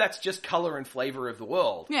I know that's just color and flavor of the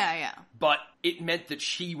world. Yeah. But it meant that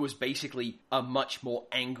she was basically a much more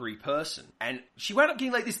angry person. And she wound up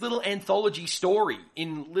getting this little anthology story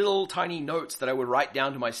in little tiny notes that I would write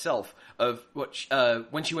down to myself of what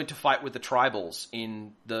when she went to fight with the tribals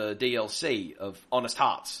in the DLC of Honest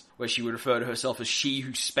Hearts, where she would refer to herself as she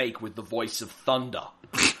who spake with the voice of thunder.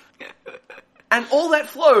 And all that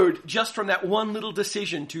flowed just from that one little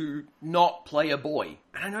decision to not play a boy.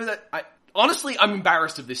 And I know that honestly, I'm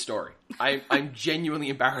embarrassed of this story. I'm genuinely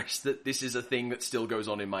embarrassed that this is a thing that still goes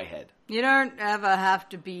on in my head. You don't ever have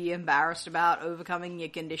to be embarrassed about overcoming your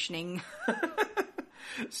conditioning.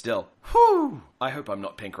 Still. Whew. I hope I'm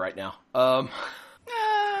not pink right now. Oh,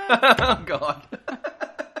 God.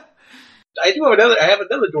 I have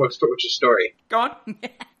another Dwarf Torture story. Go on.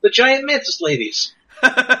 The Giant Mantis Ladies.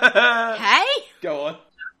 Hey? Go on.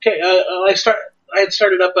 Okay, I had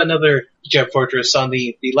started up another Gem Fortress on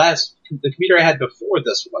the computer I had before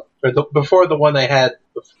this one, or before the one I had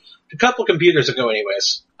a couple computers ago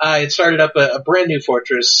anyways. I had started up a brand new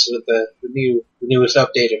fortress with the newest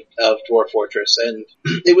update of Dwarf Fortress, and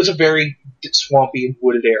it was a very swampy and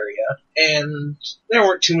wooded area, and there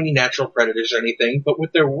weren't too many natural predators or anything, but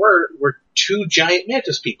what there were two giant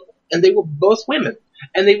mantis people, and they were both women,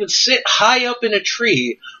 and they would sit high up in a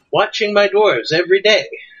tree watching my dwarves every day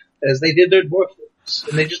as they did their dwarf things,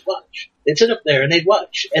 and they just watch. They'd sit up there and they'd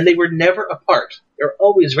watch, and they were never apart. They were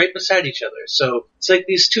always right beside each other. So it's like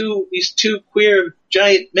these two queer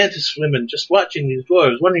giant mantis women just watching these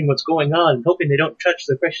dwarves, wondering what's going on, hoping they don't touch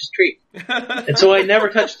the precious tree. And so I never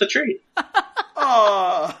touched the tree.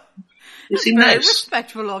 Oh, It seemed Very nice.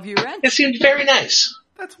 respectful of you, Ren. It seemed very nice.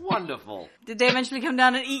 that's wonderful. Did they eventually come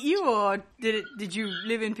down and eat you, or did you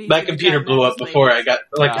live in peace? My with the computer giant blew up mantis before ladies? I got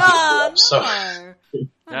computer blew up. So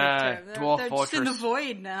No. Dwarf They're just in the Fortress.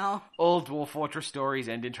 void now. All Dwarf Fortress stories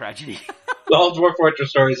end in tragedy. the whole Dwarf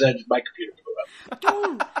Fortress stories ended. My computer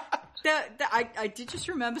blew up. I did just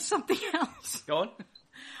remember something else. Go on.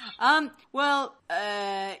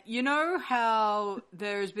 You know how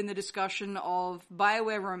there's been the discussion of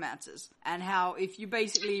BioWare romances, and how if you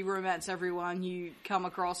basically romance everyone, you come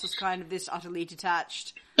across as kind of this utterly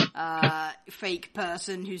detached, fake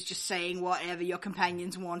person who's just saying whatever your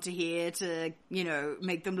companions want to hear to,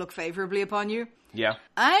 make them look favorably upon you? Yeah.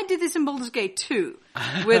 I did this in Baldur's Gate 2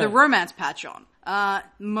 with a romance patch on.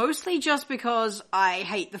 Mostly just because I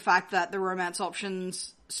hate the fact that the romance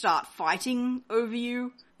options start fighting over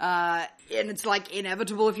you. And it's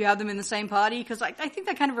inevitable if you have them in the same party, because I think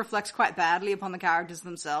that kind of reflects quite badly upon the characters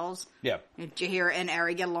themselves. Yeah. Jaheira and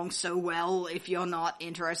Eri get along so well if you're not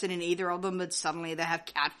interested in either of them, but suddenly they have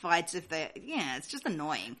cat fights it's just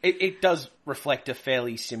annoying. It does reflect a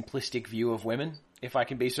fairly simplistic view of women, if I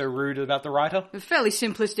can be so rude about the writer. A fairly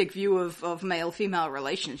simplistic view of male-female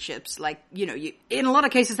relationships. In a lot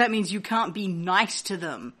of cases that means you can't be nice to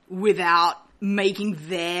them without making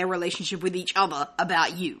their relationship with each other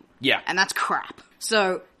about you. Yeah. And that's crap.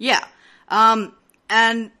 So, yeah.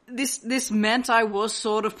 And this meant I was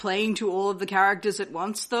sort of playing to all of the characters at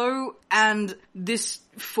once, though, and this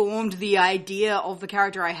formed the idea of the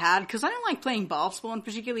character I had, because I don't like playing Bathspawn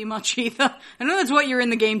particularly much either. I know that's what you're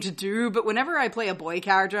in the game to do, but whenever I play a boy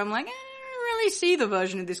character, I'm like, I don't really see the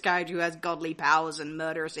version of this character who has godly powers and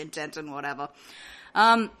murderous intent and whatever.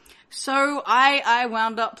 So I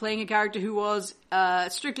wound up playing a character who was,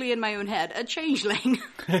 strictly in my own head, a changeling,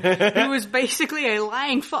 who was basically a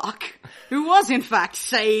lying fuck, who was in fact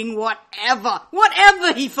saying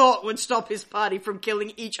whatever he thought would stop his party from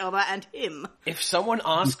killing each other and him. If someone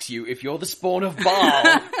asks you if you're the spawn of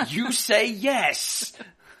Baal, you say yes.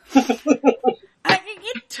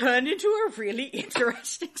 It turned into a really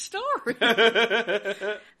interesting story.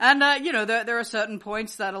 And, there are certain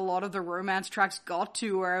points that a lot of the romance tracks got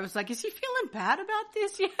to where I was like, is he feeling bad about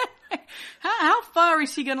this yet? How far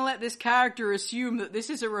is he going to let this character assume that this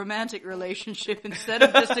is a romantic relationship instead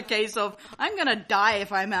of just a case of, I'm going to die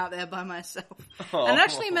if I'm out there by myself? And it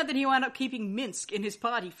actually meant that he wound up keeping Minsk in his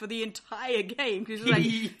party for the entire game. Because he was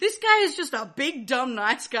like, this guy is just a big, dumb,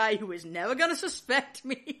 nice guy who is never going to suspect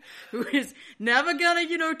me, who is never going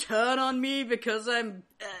to, turn on me because I'm...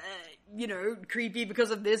 creepy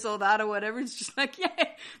because of this or that or whatever. It's just like, yeah,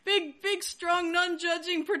 big, strong,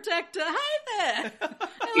 non-judging protector. Hi there.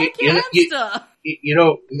 I like your hamster.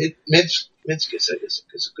 Minsk is a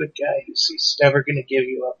good guy. He's never going to give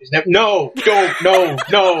you up. He's never. No,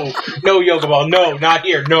 Yoga Ball. No, not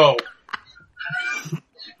here. No.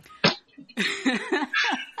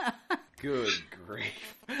 Good grief.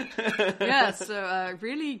 Yeah, so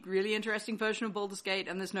really, really interesting version of Baldur's Gate,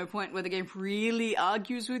 and there's no point where the game really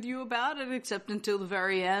argues with you about it, except until the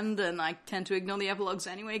very end, and I tend to ignore the epilogues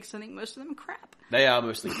anyway, because I think most of them are crap. They are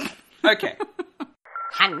mostly crap. Okay.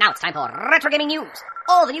 And now it's time for Retro Gaming News.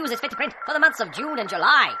 All the news is fit to print for the months of June and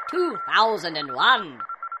July, 2001.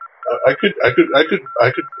 I could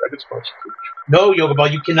sponsor it. No, Yoga Ball,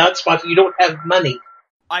 you cannot sponsor. You don't have money.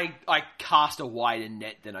 I cast a wider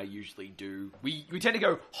net than I usually do. We tend to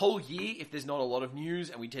go whole year if there's not a lot of news,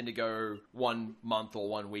 and we tend to go 1 month or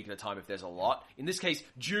 1 week at a time if there's a lot. In this case,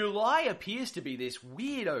 July appears to be this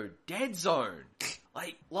weirdo dead zone.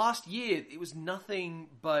 Like, last year, it was nothing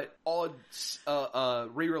but odd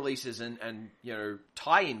re-releases and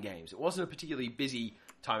tie-in games. It wasn't a particularly busy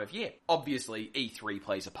time of year. Obviously, E3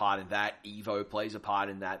 plays a part in that. EVO plays a part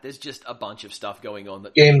in that. There's just a bunch of stuff going on.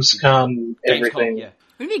 That Gamescom, everything. Yeah.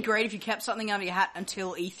 Wouldn't it be great if you kept something under your hat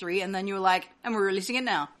until E3 and then you were like, and we're releasing it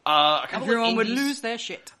now? Everyone would lose their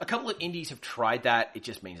shit. A couple of indies have tried that. It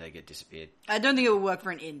just means they get disappeared. I don't think it would work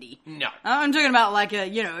for an indie. No. I'm talking about like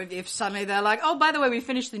if suddenly they're like, oh, by the way, we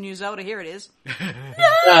finished the new Zelda, here it is.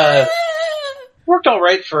 Worked all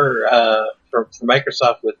right for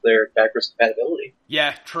Microsoft with their backwards compatibility.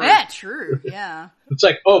 Yeah, true. Yeah, true, yeah. It's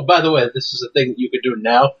like, oh, by the way, this is a thing that you could do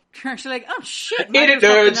now. You're actually like, oh shit, Eat it, Microsoft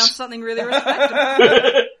nerds. announced something really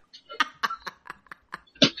respectable.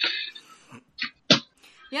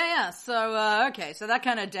 Yeah, so, okay, so that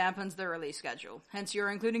kind of dampens the release schedule. Hence, you're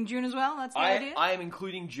including June as well? That's the idea? I am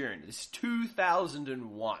including June. This is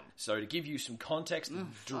 2001. So to give you some context,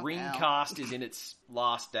 Dreamcast is in its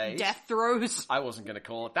last days. Death throes. I wasn't going to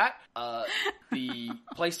call it that. The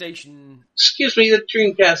PlayStation... Excuse me, the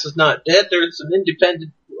Dreamcast is not dead. There's an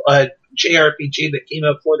independent JRPG that came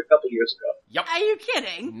out for it a couple years ago. Yep. Are you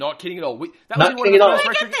kidding? Not kidding at all. Not kidding at all. Where do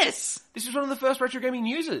I get this? This was one of the first retro gaming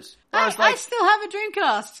newses. I still have a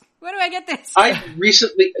Dreamcast. Where do I get this? I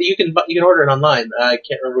recently, you can order it online. I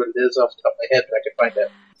can't remember what it is off the top of my head, but I can find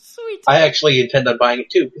out. Sweet. I actually intend on buying it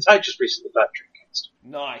too, because I just recently bought Dreamcast.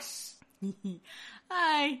 Nice.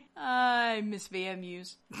 I miss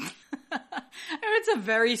VMUs. It's a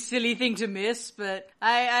very silly thing to miss, but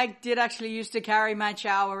I did actually used to carry my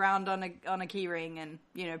Chow around on a keyring and,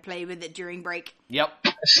 play with it during break. Yep.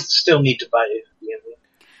 I still need to buy it.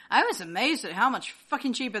 I was amazed at how much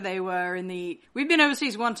fucking cheaper they were we've been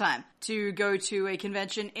overseas one time to go to a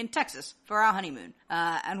convention in Texas for our honeymoon.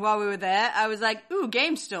 And while we were there, I was like, ooh,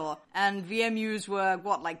 game store. And VMUs were,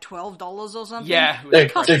 like $12 or something? Yeah. They're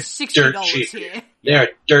cost $60 here. They're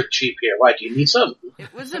dirt cheap here. Why, do you need some?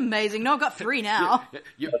 It was amazing. No, I've got 3 now.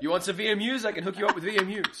 You want some VMUs? I can hook you up with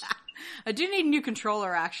VMUs. I do need a new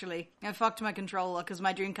controller, actually. I fucked my controller because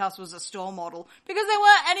my Dreamcast was a store model. Because there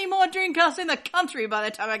weren't any more Dreamcasts in the country by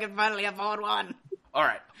the time I could finally afford one.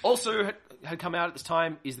 Alright. Also had come out at this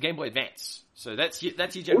time is the Game Boy Advance. So that's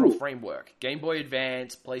your general framework. Game Boy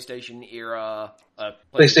Advance, PlayStation era,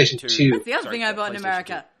 PlayStation 2. That's the other thing I bought in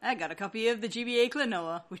America. 2. I got a copy of the GBA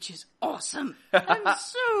Klonoa, which is awesome. And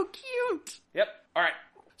so cute. Yep. Alright.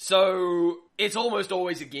 So, it's almost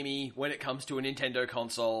always a gimme when it comes to a Nintendo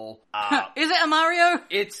console. Is it a Mario?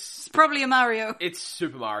 It's probably a Mario. It's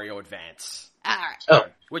Super Mario Advance. Alright. Oh.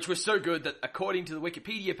 Which was so good that, according to the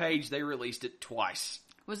Wikipedia page, they released it twice.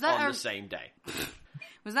 Was that on the same day.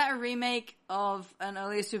 Was that a remake of an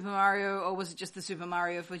earlier Super Mario, or was it just the Super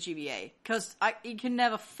Mario for GBA? Because you can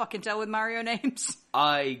never fucking tell with Mario names.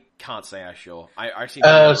 I can't say I'm sure. I've seen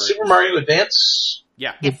Super Mario Advance?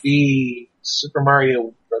 Yeah. Would be Super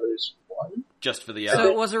Mario Brothers 1? Just for the... So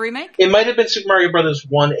it was a remake? It might have been Super Mario Brothers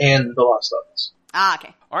 1 and The Lost Levels. Ah,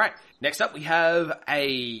 okay. Alright, next up we have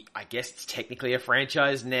I guess it's technically a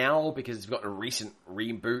franchise now, because it's got a recent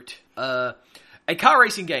reboot. A car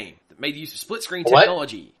racing game that made use of split-screen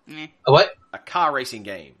technology. A what? A car racing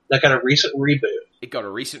game. That got a recent reboot. It got a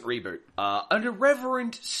recent reboot. An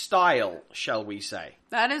irreverent style, shall we say.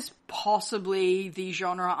 That is possibly the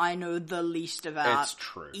genre I know the least about. It's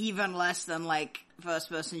true. Even less than, like,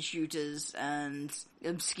 first-person shooters and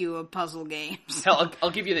obscure puzzle games. Hell,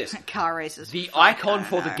 I'll give you this. Car races. The Fuck, icon I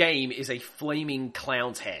for don't the know. game is a flaming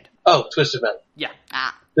clown's head. Oh, Twisted Metal. Yeah.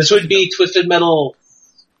 Ah, This would be Twisted Metal.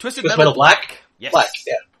 Twisted Twisted Metal Metal Black? Yes. Black,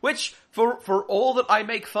 yeah. Which, for all that I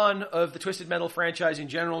make fun of the Twisted Metal franchise in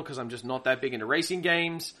general, because I'm just not that big into racing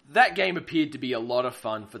games, that game appeared to be a lot of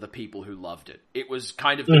fun for the people who loved it. It was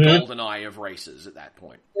kind of the golden eye of racers at that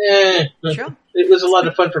point. sure. It was a lot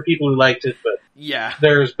of fun for people who liked it, but Yeah.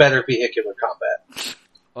 there's better vehicular combat.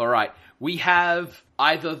 Alright. We have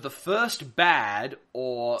either the first bad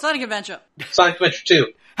or... Sonic Adventure. Sonic Adventure 2.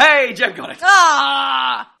 Hey, Jeb got it!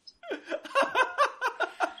 Ah!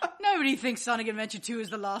 Nobody thinks Sonic Adventure 2 is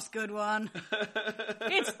the last good one.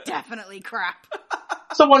 It's definitely crap.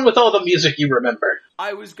 It's the one with all the music you remember.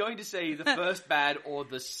 I was going to say the first bad or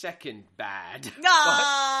the second bad.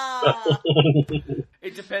 Ah!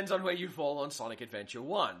 It depends on where you fall on Sonic Adventure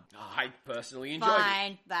 1. I personally enjoyed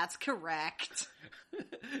Fine, that's correct. it.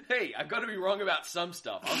 Hey, I've got to be wrong about some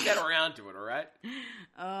stuff. I'll get around to it, alright?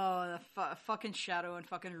 Oh, the fucking Shadow and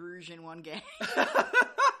fucking Rouge in one game.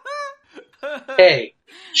 Hey,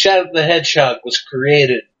 Shadow the Hedgehog was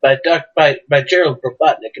created by Gerald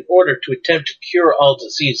Robotnik in order to attempt to cure all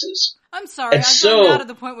diseases. I'm sorry, And I've so- gone out at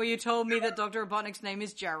the point where you told me that Dr. Robotnik's name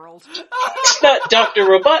is Gerald. It's not Dr.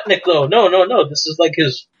 Robotnik, though. No. This is like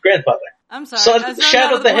his grandfather. I'm sorry, So, I've gone Shadow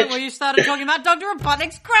out at the the point Hedge- where you started talking about Dr.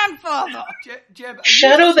 Robotnik's grandfather. Jeb, are you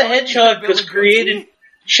Shadow the talking Hedgehog about was Bill created.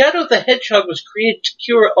 Shadow the Hedgehog was created to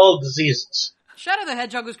cure all diseases. Shadow the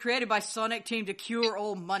Hedgehog was created by Sonic Team to cure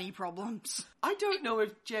all money problems. I don't know if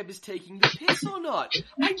Jeb is taking the piss or not.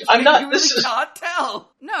 I'm not- genuinely this is- can't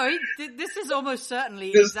tell. No, this is almost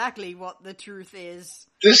certainly This- exactly what the truth is.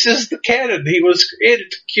 This is the canon. He was created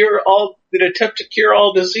to cure all, in an attempt to cure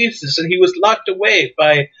all diseases, and he was locked away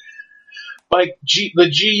by the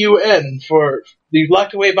GUN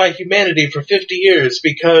locked away by humanity for 50 years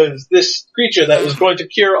because this creature that was going to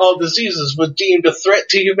cure all diseases was deemed a threat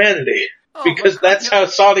to humanity. Oh, Because my that's God. how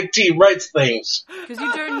Sonic Team writes things. Because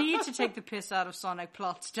you don't need to take the piss out of Sonic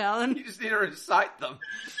plots, Talon. You just need to recite them.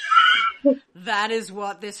 That is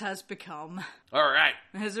what this has become. Alright.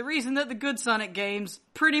 There's a reason that the good Sonic games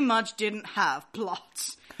pretty much didn't have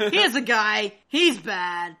plots. Here's a guy, he's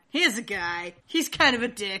bad. Here's a guy, he's kind of a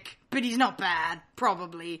dick, but he's not bad,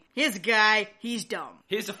 probably. Here's a guy, he's dumb.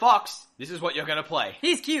 Here's a fox. This is what you're gonna play.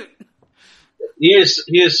 He's cute. Here's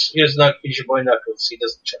your boy Knuckles. He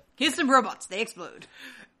doesn't check. Here's some robots, they explode.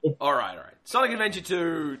 Alright. Sonic Adventure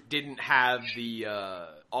 2 didn't have the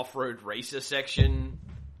off-road racer section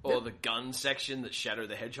or the gun section that Shadow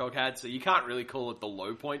the Hedgehog had, so you can't really call it the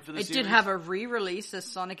low point for the It series. did have a re-release as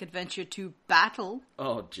Sonic Adventure 2 Battle.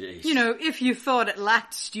 Oh, jeez. You know, if you thought it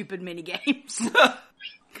lacked stupid minigames.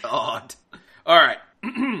 God. Alright.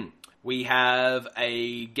 We have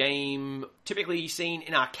a game typically seen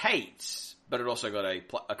in arcades, but it also got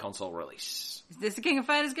a console release. Is this a King of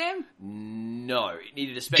Fighters game? No, it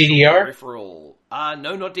needed a special DDR? peripheral.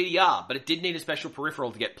 No, not DDR, but it did need a special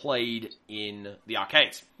peripheral to get played in the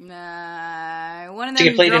arcades. Nah, one of To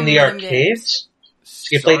them get played in the drum rhythm games. arcades?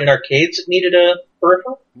 To get played in arcades, it needed a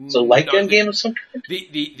peripheral? It's a light No, gun game of some kind?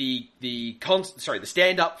 The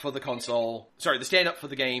stand-up for the console, the stand-up for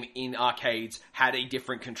the game in arcades had a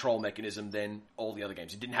different control mechanism than all the other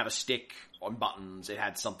games. It didn't have a stick on buttons, it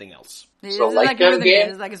had something else. It's So light like gun a rhythm game?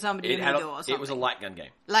 It's like a somebody It in had the door or something. it was a light gun game.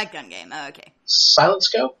 Light gun game, oh, okay. Silent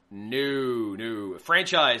Scope? No.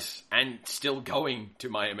 Franchise, and still going to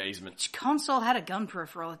my amazement. Which console had a gun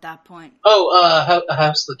peripheral at that point? Oh,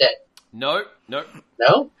 House of the Dead. No. No?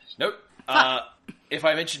 If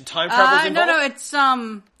I mention time travel's involved... No, it's,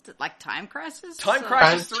 is it like Time Crisis? Time Or-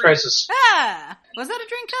 Crisis. Time Crisis. Ah! Was that a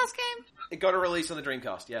Dreamcast game? It got a release on the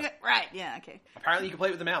Dreamcast, yeah. Yeah, right, yeah, okay. Apparently you can play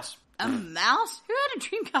it with a mouse. A mouse? Who had a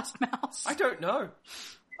Dreamcast mouse? I don't know.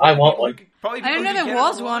 I want one. Probably I didn't people know who there get it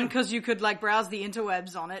was online. one because you could, like, browse the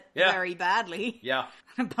interwebs on it Yeah. very badly. Yeah.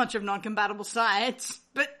 A bunch of non-compatible sites.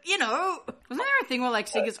 But, you know, wasn't there a thing where, like,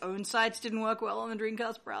 Sega's own sites didn't work well on the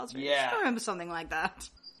Dreamcast browser? Yeah. I remember something like that.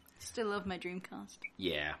 Still love my Dreamcast.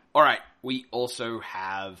 Yeah. Alright, we also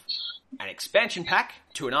have an expansion pack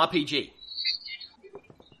to an RPG.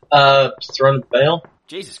 Throne of Bale.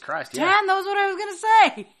 Jesus Christ, yeah. Damn, that was what I was gonna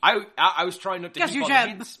say! I was trying not to Guess keep you on the Jeb.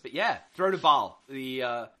 hints, but yeah, Throne of Baal. The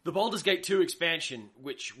Baldur's Gate 2 expansion,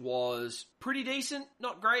 which was pretty decent,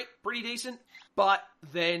 not great, pretty decent, but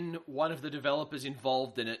then one of the developers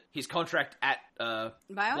involved in it, his contract at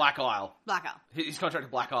Black Isle. Blackout. His contract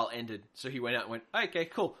at Black Isle ended, so he went out and went, okay,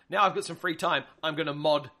 cool, now I've got some free time, I'm gonna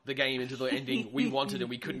mod the game into the ending we wanted and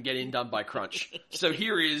we couldn't get in done by crunch. So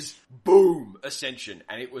here is, boom, Ascension,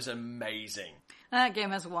 and it was amazing. That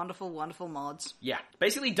game has wonderful, wonderful mods. Yeah,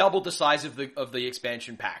 basically doubled the size of the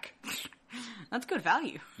expansion pack. That's good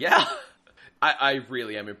value. Yeah. I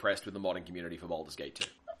really am impressed with the modding community for Baldur's Gate 2.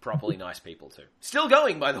 Properly nice people, too. Still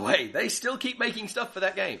going, by the way. They still keep making stuff for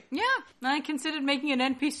that game. Yeah, I considered making an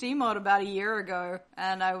NPC mod about a year ago,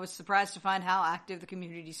 and I was surprised to find how active the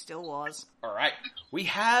community still was. Alright. We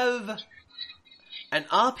have an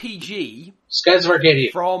RPG Skies of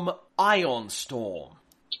Arcadia. from Ion Storm.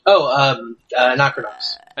 Oh,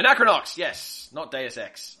 Anachronox. Anachronox, yes. Not Deus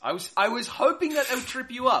Ex. I was hoping that would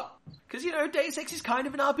trip you up. Because, Deus Ex is kind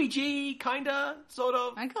of an RPG, kinda, sort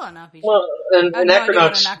of. I call it an RPG. Well, I have no idea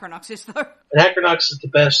what Anachronox, Anachronox is, though. Anachronox is the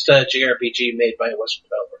best JRPG made by a Western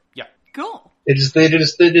developer. Yeah. Cool. It is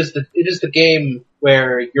the game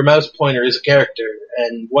where your mouse pointer is a character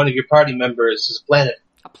and one of your party members is a planet.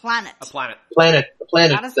 A planet. A planet. A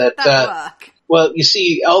planet How does that that work? well, you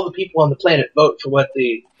see, all the people on the planet vote for what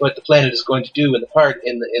the planet is going to do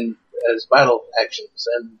as battle actions,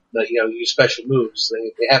 and use special moves.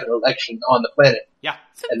 They have an election on the planet, Yeah.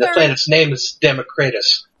 and the planet's name is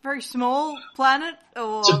Democritus. Very small planet?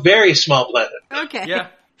 Or... It's a very small planet. Okay. Yeah.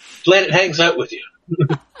 Planet hangs out with you.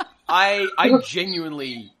 I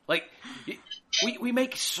genuinely, we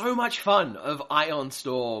make so much fun of Ion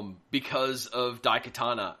Storm because of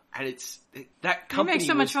Daikatana, and that We company make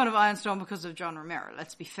so much fun of Ironstorm because of John Romero,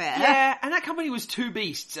 let's be fair. Yeah, and that company was two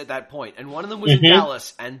beasts at that point, and one of them was in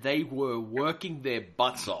Dallas, and they were working their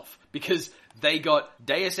butts off, because they got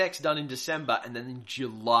Deus Ex done in December, and then in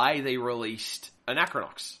July they released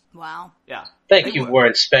Anachronox. Wow. Yeah. Thank you,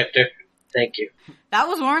 Warren Spector. Thank you. That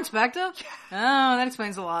was Warren Spector? Oh, that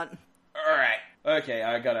explains a lot. Alright. Okay,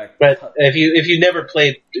 I gotta... But if you never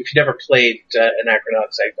played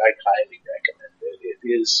Anachronox, I highly recommend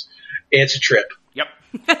it. It's a trip. Yep.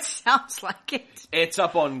 That sounds like it. It's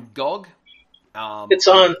up on GOG. It's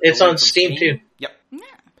on Steam too. Yep. Yeah.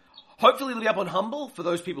 Hopefully it'll be up on Humble for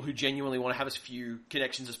those people who genuinely want to have as few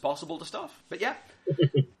connections as possible to stuff. But yeah.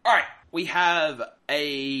 Alright, we have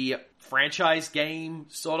a franchise game,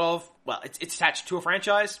 sort of. Well, it's attached to a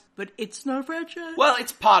franchise. But it's not a franchise? Well,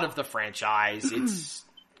 it's part of the franchise. It's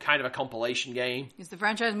kind of a compilation game. Is the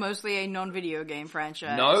franchise mostly a non-video game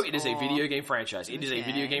franchise? No, it is a or- video game franchise. It is a Okay.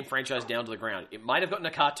 video game franchise down to the ground. It might have gotten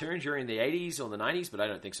a cartoon during the 80s or the 90s, but I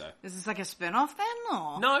don't think so. Is this like a spin-off then,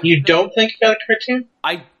 or? No, You don't think you got a cartoon?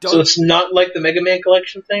 I don't. So it's not like the Mega Man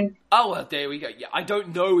collection thing? Oh, well, there we go. Yeah, I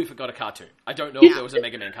don't know if it got a cartoon. I don't know if there was a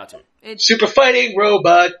Mega Man cartoon. It's Super Fighting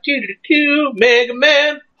Robot, Mega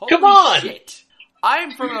Man. Come Holy on! shit.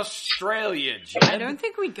 I'm from Australia, Jim. I don't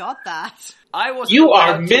think we got that. I wasn't You allowed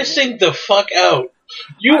are to missing the fuck out. I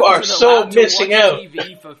You are wasn't so allowed to missing watch out.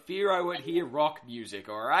 TV for fear I would hear rock music,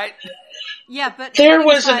 alright? Yeah, but There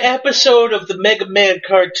was an aside- episode of the Mega Man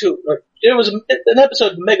cartoon. There was an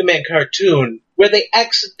episode of the Mega Man cartoon where they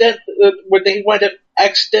wind up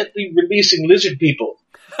accidentally releasing lizard people.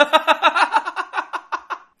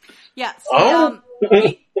 Yeah, see, Oh.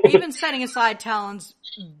 even setting aside Talon's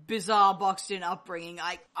bizarre boxed-in upbringing,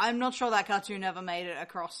 I'm not sure that cartoon ever made it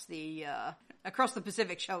across the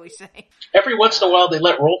Pacific, shall we say. Every once in a while, they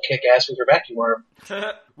let Roll kick ass with her vacuum arm.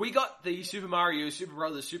 We got the Super Mario Super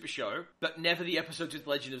Brothers Super Show, but never the episodes with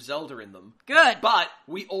Legend of Zelda in them. Good. But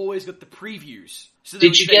we always got the previews. So they Did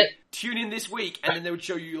would you say, get- tune in this week, and then they would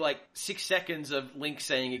show you 6 seconds of Link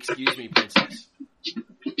saying, "Excuse me, princess."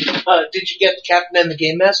 Did you get the Captain and the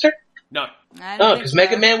Game Master? No. I don't Oh, think because so.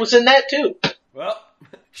 Mega Man was in that too. Well,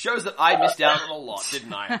 shows that I missed out on a lot,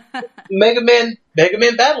 didn't I? Mega Man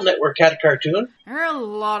Battle Network had a cartoon. There are a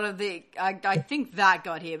lot of I think that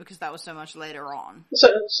got here because that was so much later on. So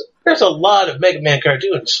there's a lot of Mega Man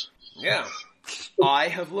cartoons. Yeah. I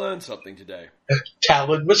have learned something today.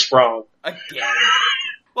 Talon was wrong. Again.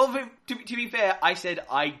 Well, to be fair, I said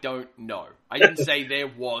I don't know. I didn't say there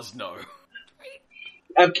was no.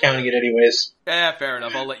 I'm counting it anyways. Yeah, fair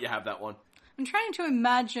enough. I'll let you have that one. I'm trying to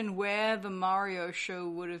imagine where the Mario show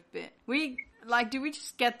would have been. Do we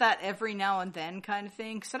just get that every now and then kind of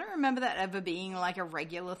thing? Because I don't remember that ever being a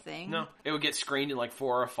regular thing. No, it would get screened in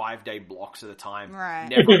 4 or 5 day blocks at a time. Right.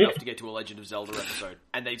 Never enough to get to a Legend of Zelda episode.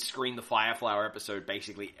 And they'd screen the Fireflower episode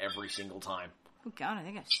basically every single time. Oh god, I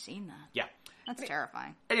think I've seen that. Yeah. That's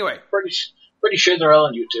terrifying. Anyway. Pretty sure they're all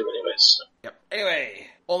on YouTube anyways. Yep. Anyway,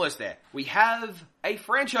 almost there. We have a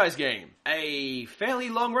franchise game. A fairly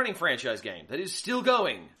long-running franchise game that is still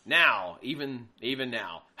going. Now. Even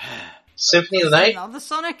now. Symphony of the Night? Another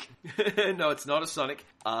Sonic? No, it's not a Sonic.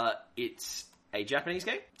 It's a Japanese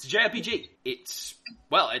game. It's a JRPG. It's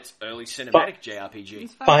early cinematic JRPG.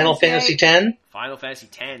 It's Final Fantasy X? Final Fantasy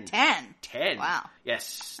X. 10. Wow.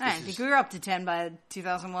 Yes. I didn't think we were up to 10 by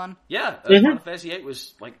 2001. Yeah, Final Fantasy VIII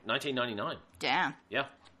was like 1999. Damn. Yeah.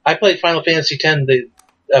 I played Final Fantasy X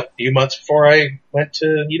a few months before I went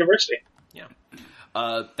to university.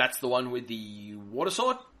 Yeah. That's the one with the water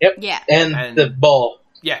sword? Yep. Yeah. And the ball.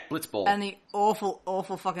 Yeah, Blitzball. And the awful,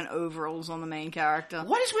 awful fucking overalls on the main character.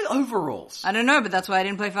 What is with overalls? I don't know, but that's why I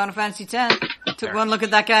didn't play Final Fantasy X. I took one look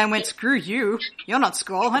at that guy and went, screw you. You're not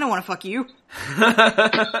Skull. I don't want to fuck you.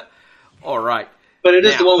 Alright. But it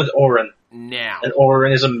is the one with Orin. Now. And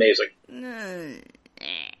Orin is amazing.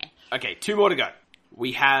 Okay, 2 more to go.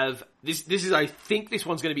 We have... This is, I think this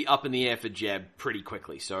one's going to be up in the air for Jeb pretty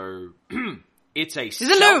quickly, so... It's a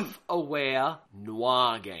self-aware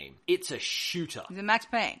noir game. It's a shooter. Is it Max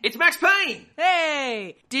Payne? It's Max Payne!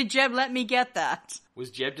 Hey! Did Jeb let me get that?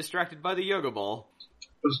 Was Jeb distracted by the yoga ball?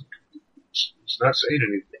 It's not saying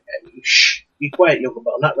anything. Shh. Be quiet, Yoga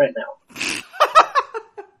Ball. Not right now.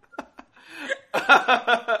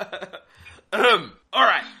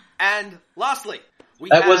 Alright, and lastly...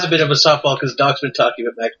 That was a bit of a softball because Doc's been talking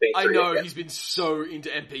about Max Payne 3. I know, again. he's been so into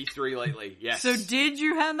MP3 lately, yes. So did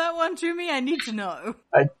you hand that one to me? I need to know.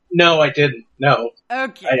 No, I didn't. No.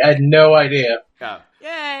 Okay. I had no idea. Yeah. Yay,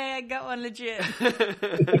 I got one legit.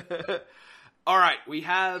 Alright, we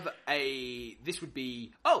have this would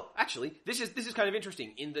be, actually, this is kind of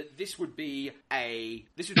interesting in that this would be a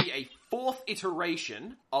 4th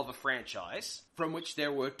iteration of a franchise from which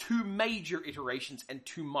there were 2 major iterations and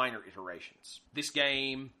 2 minor iterations. This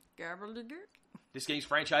game's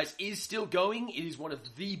franchise is still going. It is one of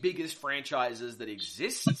the biggest franchises that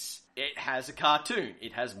exists. It has a cartoon.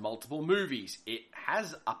 It has multiple movies. It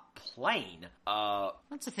has a plane.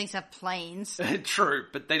 Lots of things have planes. True,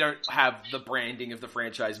 but they don't have the branding of the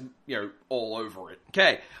franchise, all over it.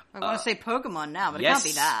 Okay. I want to say Pokemon now, but yes. it can't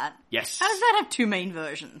be that. Yes. How does that have 2 main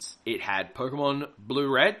versions? It had Pokemon Blue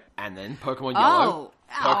Red, and then Pokemon Yellow,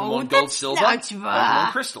 Pokemon Gold that's Silver, not-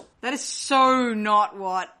 Pokemon Crystal. That is so not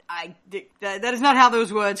what that is not how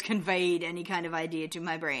those words conveyed any kind of idea to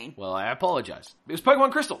my brain. Well, I apologize. It was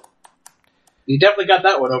Pokemon Crystal. You definitely got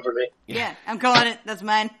that one over me. Yeah, I'm calling it. That's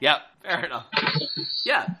mine. Yeah, fair enough.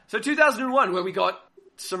 Yeah, so 2001, where we got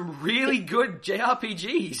some really good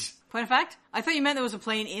JRPGs. Point of fact, I thought you meant there was a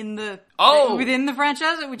plane within the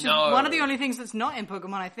franchise, which is No. one of the only things that's not in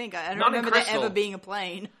Pokemon, I think. I don't Not in remember there Crystal. ever being a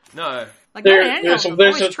plane. No. Like, There- not in any there's of a- them,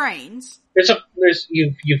 there's always a- trains.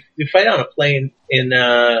 You fight on a plane in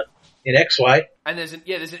XY. And there's an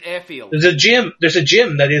airfield. There's a gym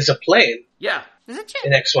that is a plane Yeah. Is it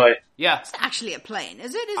in XY. Yeah. It's actually a plane,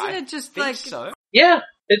 is it? Isn't I it just think like... so. Yeah,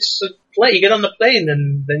 it's a plane. You get on the plane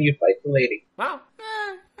and then you fight the lady. Wow.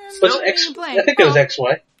 Was not it X? being a plane. I think it was Well,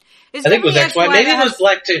 XY. it's I think it was definitely XY. Maybe that it was has-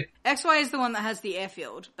 Black too. XY is the one that has the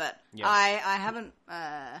airfield, but Yeah. I haven't,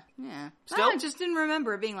 yeah. Still? I just didn't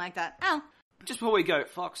remember it being like that. Oh. Just before we go,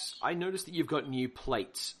 Fox, I noticed that you've got new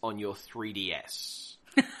plates on your 3DS.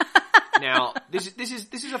 Now, this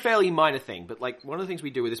is a fairly minor thing, but like one of the things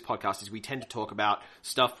we do with this podcast is we tend to talk about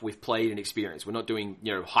stuff we've played and experienced. We're not doing,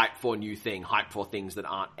 hype for hype for things that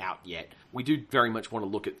aren't out yet. We do very much want to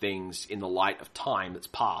look at things in the light of time that's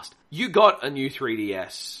passed. You got a new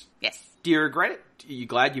 3DS. Yes. Do you regret it? Are you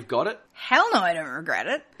glad you've got it? Hell no, I don't regret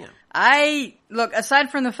it. Yeah. Look,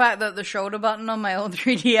 aside from the fact that the shoulder button on my old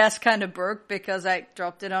 3DS kind of broke because I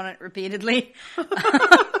dropped it on it repeatedly.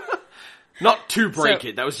 Not to break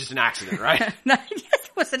it, that was just an accident, right? No, it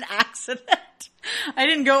was an accident. I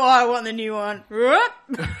didn't go, I want the new one. Whoop.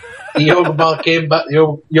 The Yoga Ball came by.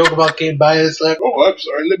 Yoga Ball came by and it's like, Oh, I'm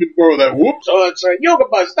sorry. Let me borrow that. Whoops. oh, I'm sorry. Yoga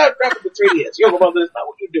Ball, stop dropping the 3DS. Yoga Ball, that's not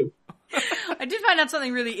what you do. I did find out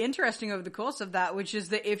something really interesting over the course of that, which is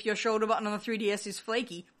that if your shoulder button on the 3DS is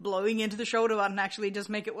flaky, blowing into the shoulder button actually does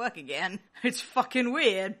make it work again. It's fucking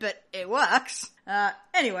weird, but it works.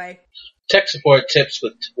 Anyway. Tech support tips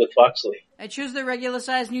with Foxley. I choose the regular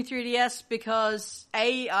size new 3DS because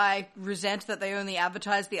I resent that they only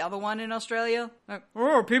advertise the other one in Australia. Like,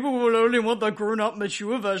 people will only want the grown-up,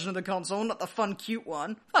 mature version of the console, not the fun, cute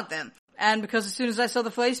one. Fuck them. And because as soon as I saw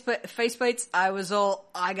the faceplates, I was all,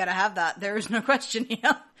 I gotta have that. There is no question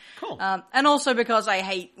here. Cool. And also because I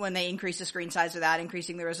hate when they increase the screen size without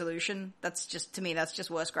increasing the resolution. That's just, to me, that's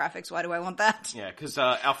just worse graphics. Why do I want that? Yeah, because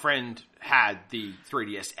our friend had the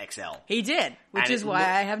 3DS XL. He did, which And is why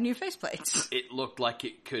I have new faceplates. It looked like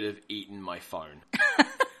it could have eaten my phone.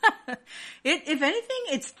 If anything,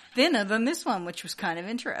 it's thinner than this one, which was kind of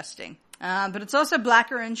interesting. But it's also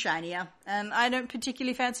blacker and shinier, and I don't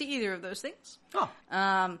particularly fancy either of those things. Oh.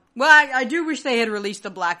 Well, I do wish they had released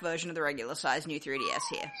the black version of the regular size new 3DS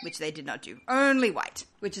here, which they did not do. Only white,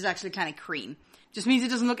 which is actually kind of cream. Just means it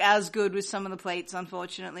doesn't look as good with some of the plates,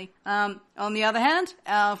 unfortunately. On the other hand,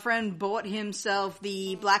 our friend bought himself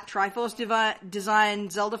the black Triforce design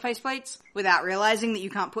Zelda faceplates without realizing that you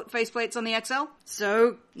can't put faceplates on the XL.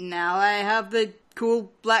 So now I have the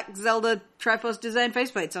cool black Zelda Triforce design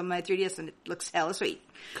faceplates on my 3DS, and it looks hella sweet.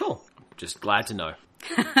 Cool. Just glad to know.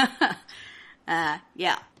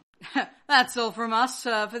 Yeah. That's all from us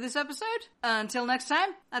for this episode. Until next time,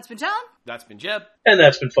 that's been Talon. That's been Jeb. And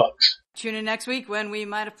that's been Fox. Tune in next week when we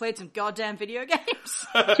might have played some goddamn video games.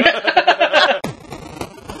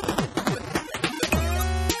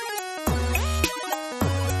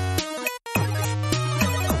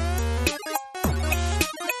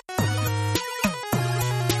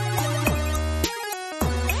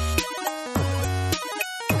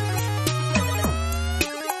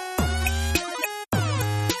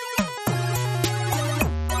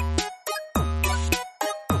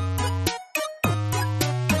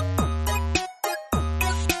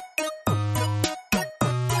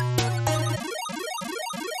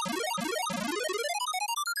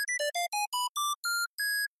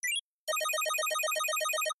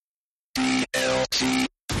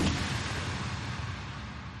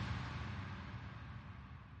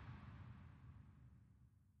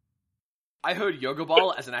 I heard Yoga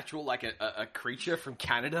Ball as an actual, like, a creature from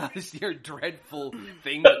Canada. This dreadful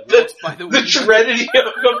thing that walks by the window. The dreaded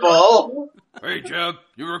Yoga Ball. Hey, Jeb,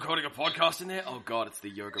 you're recording a podcast in there? Oh god, it's the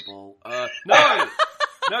Yoga Ball. No!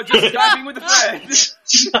 No, just Skyping with a friend.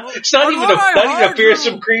 It's not even a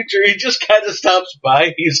fearsome creature. He just kind of stops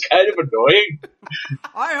by. He's kind of annoying.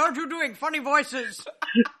 I heard you doing funny voices.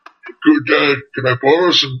 Can I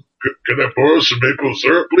borrow some maple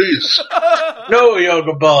syrup, please? No,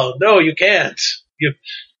 Yoga Ball. No, you can't.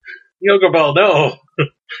 Yoga Ball, no.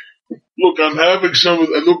 Look, I'm having some of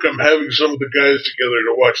the guys together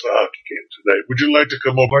to watch the hockey game tonight. Would you like to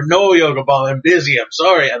come over? Or no, Yoga Ball. I'm busy. I'm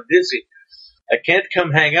sorry. I'm busy. I can't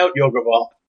come hang out, Yoga Ball.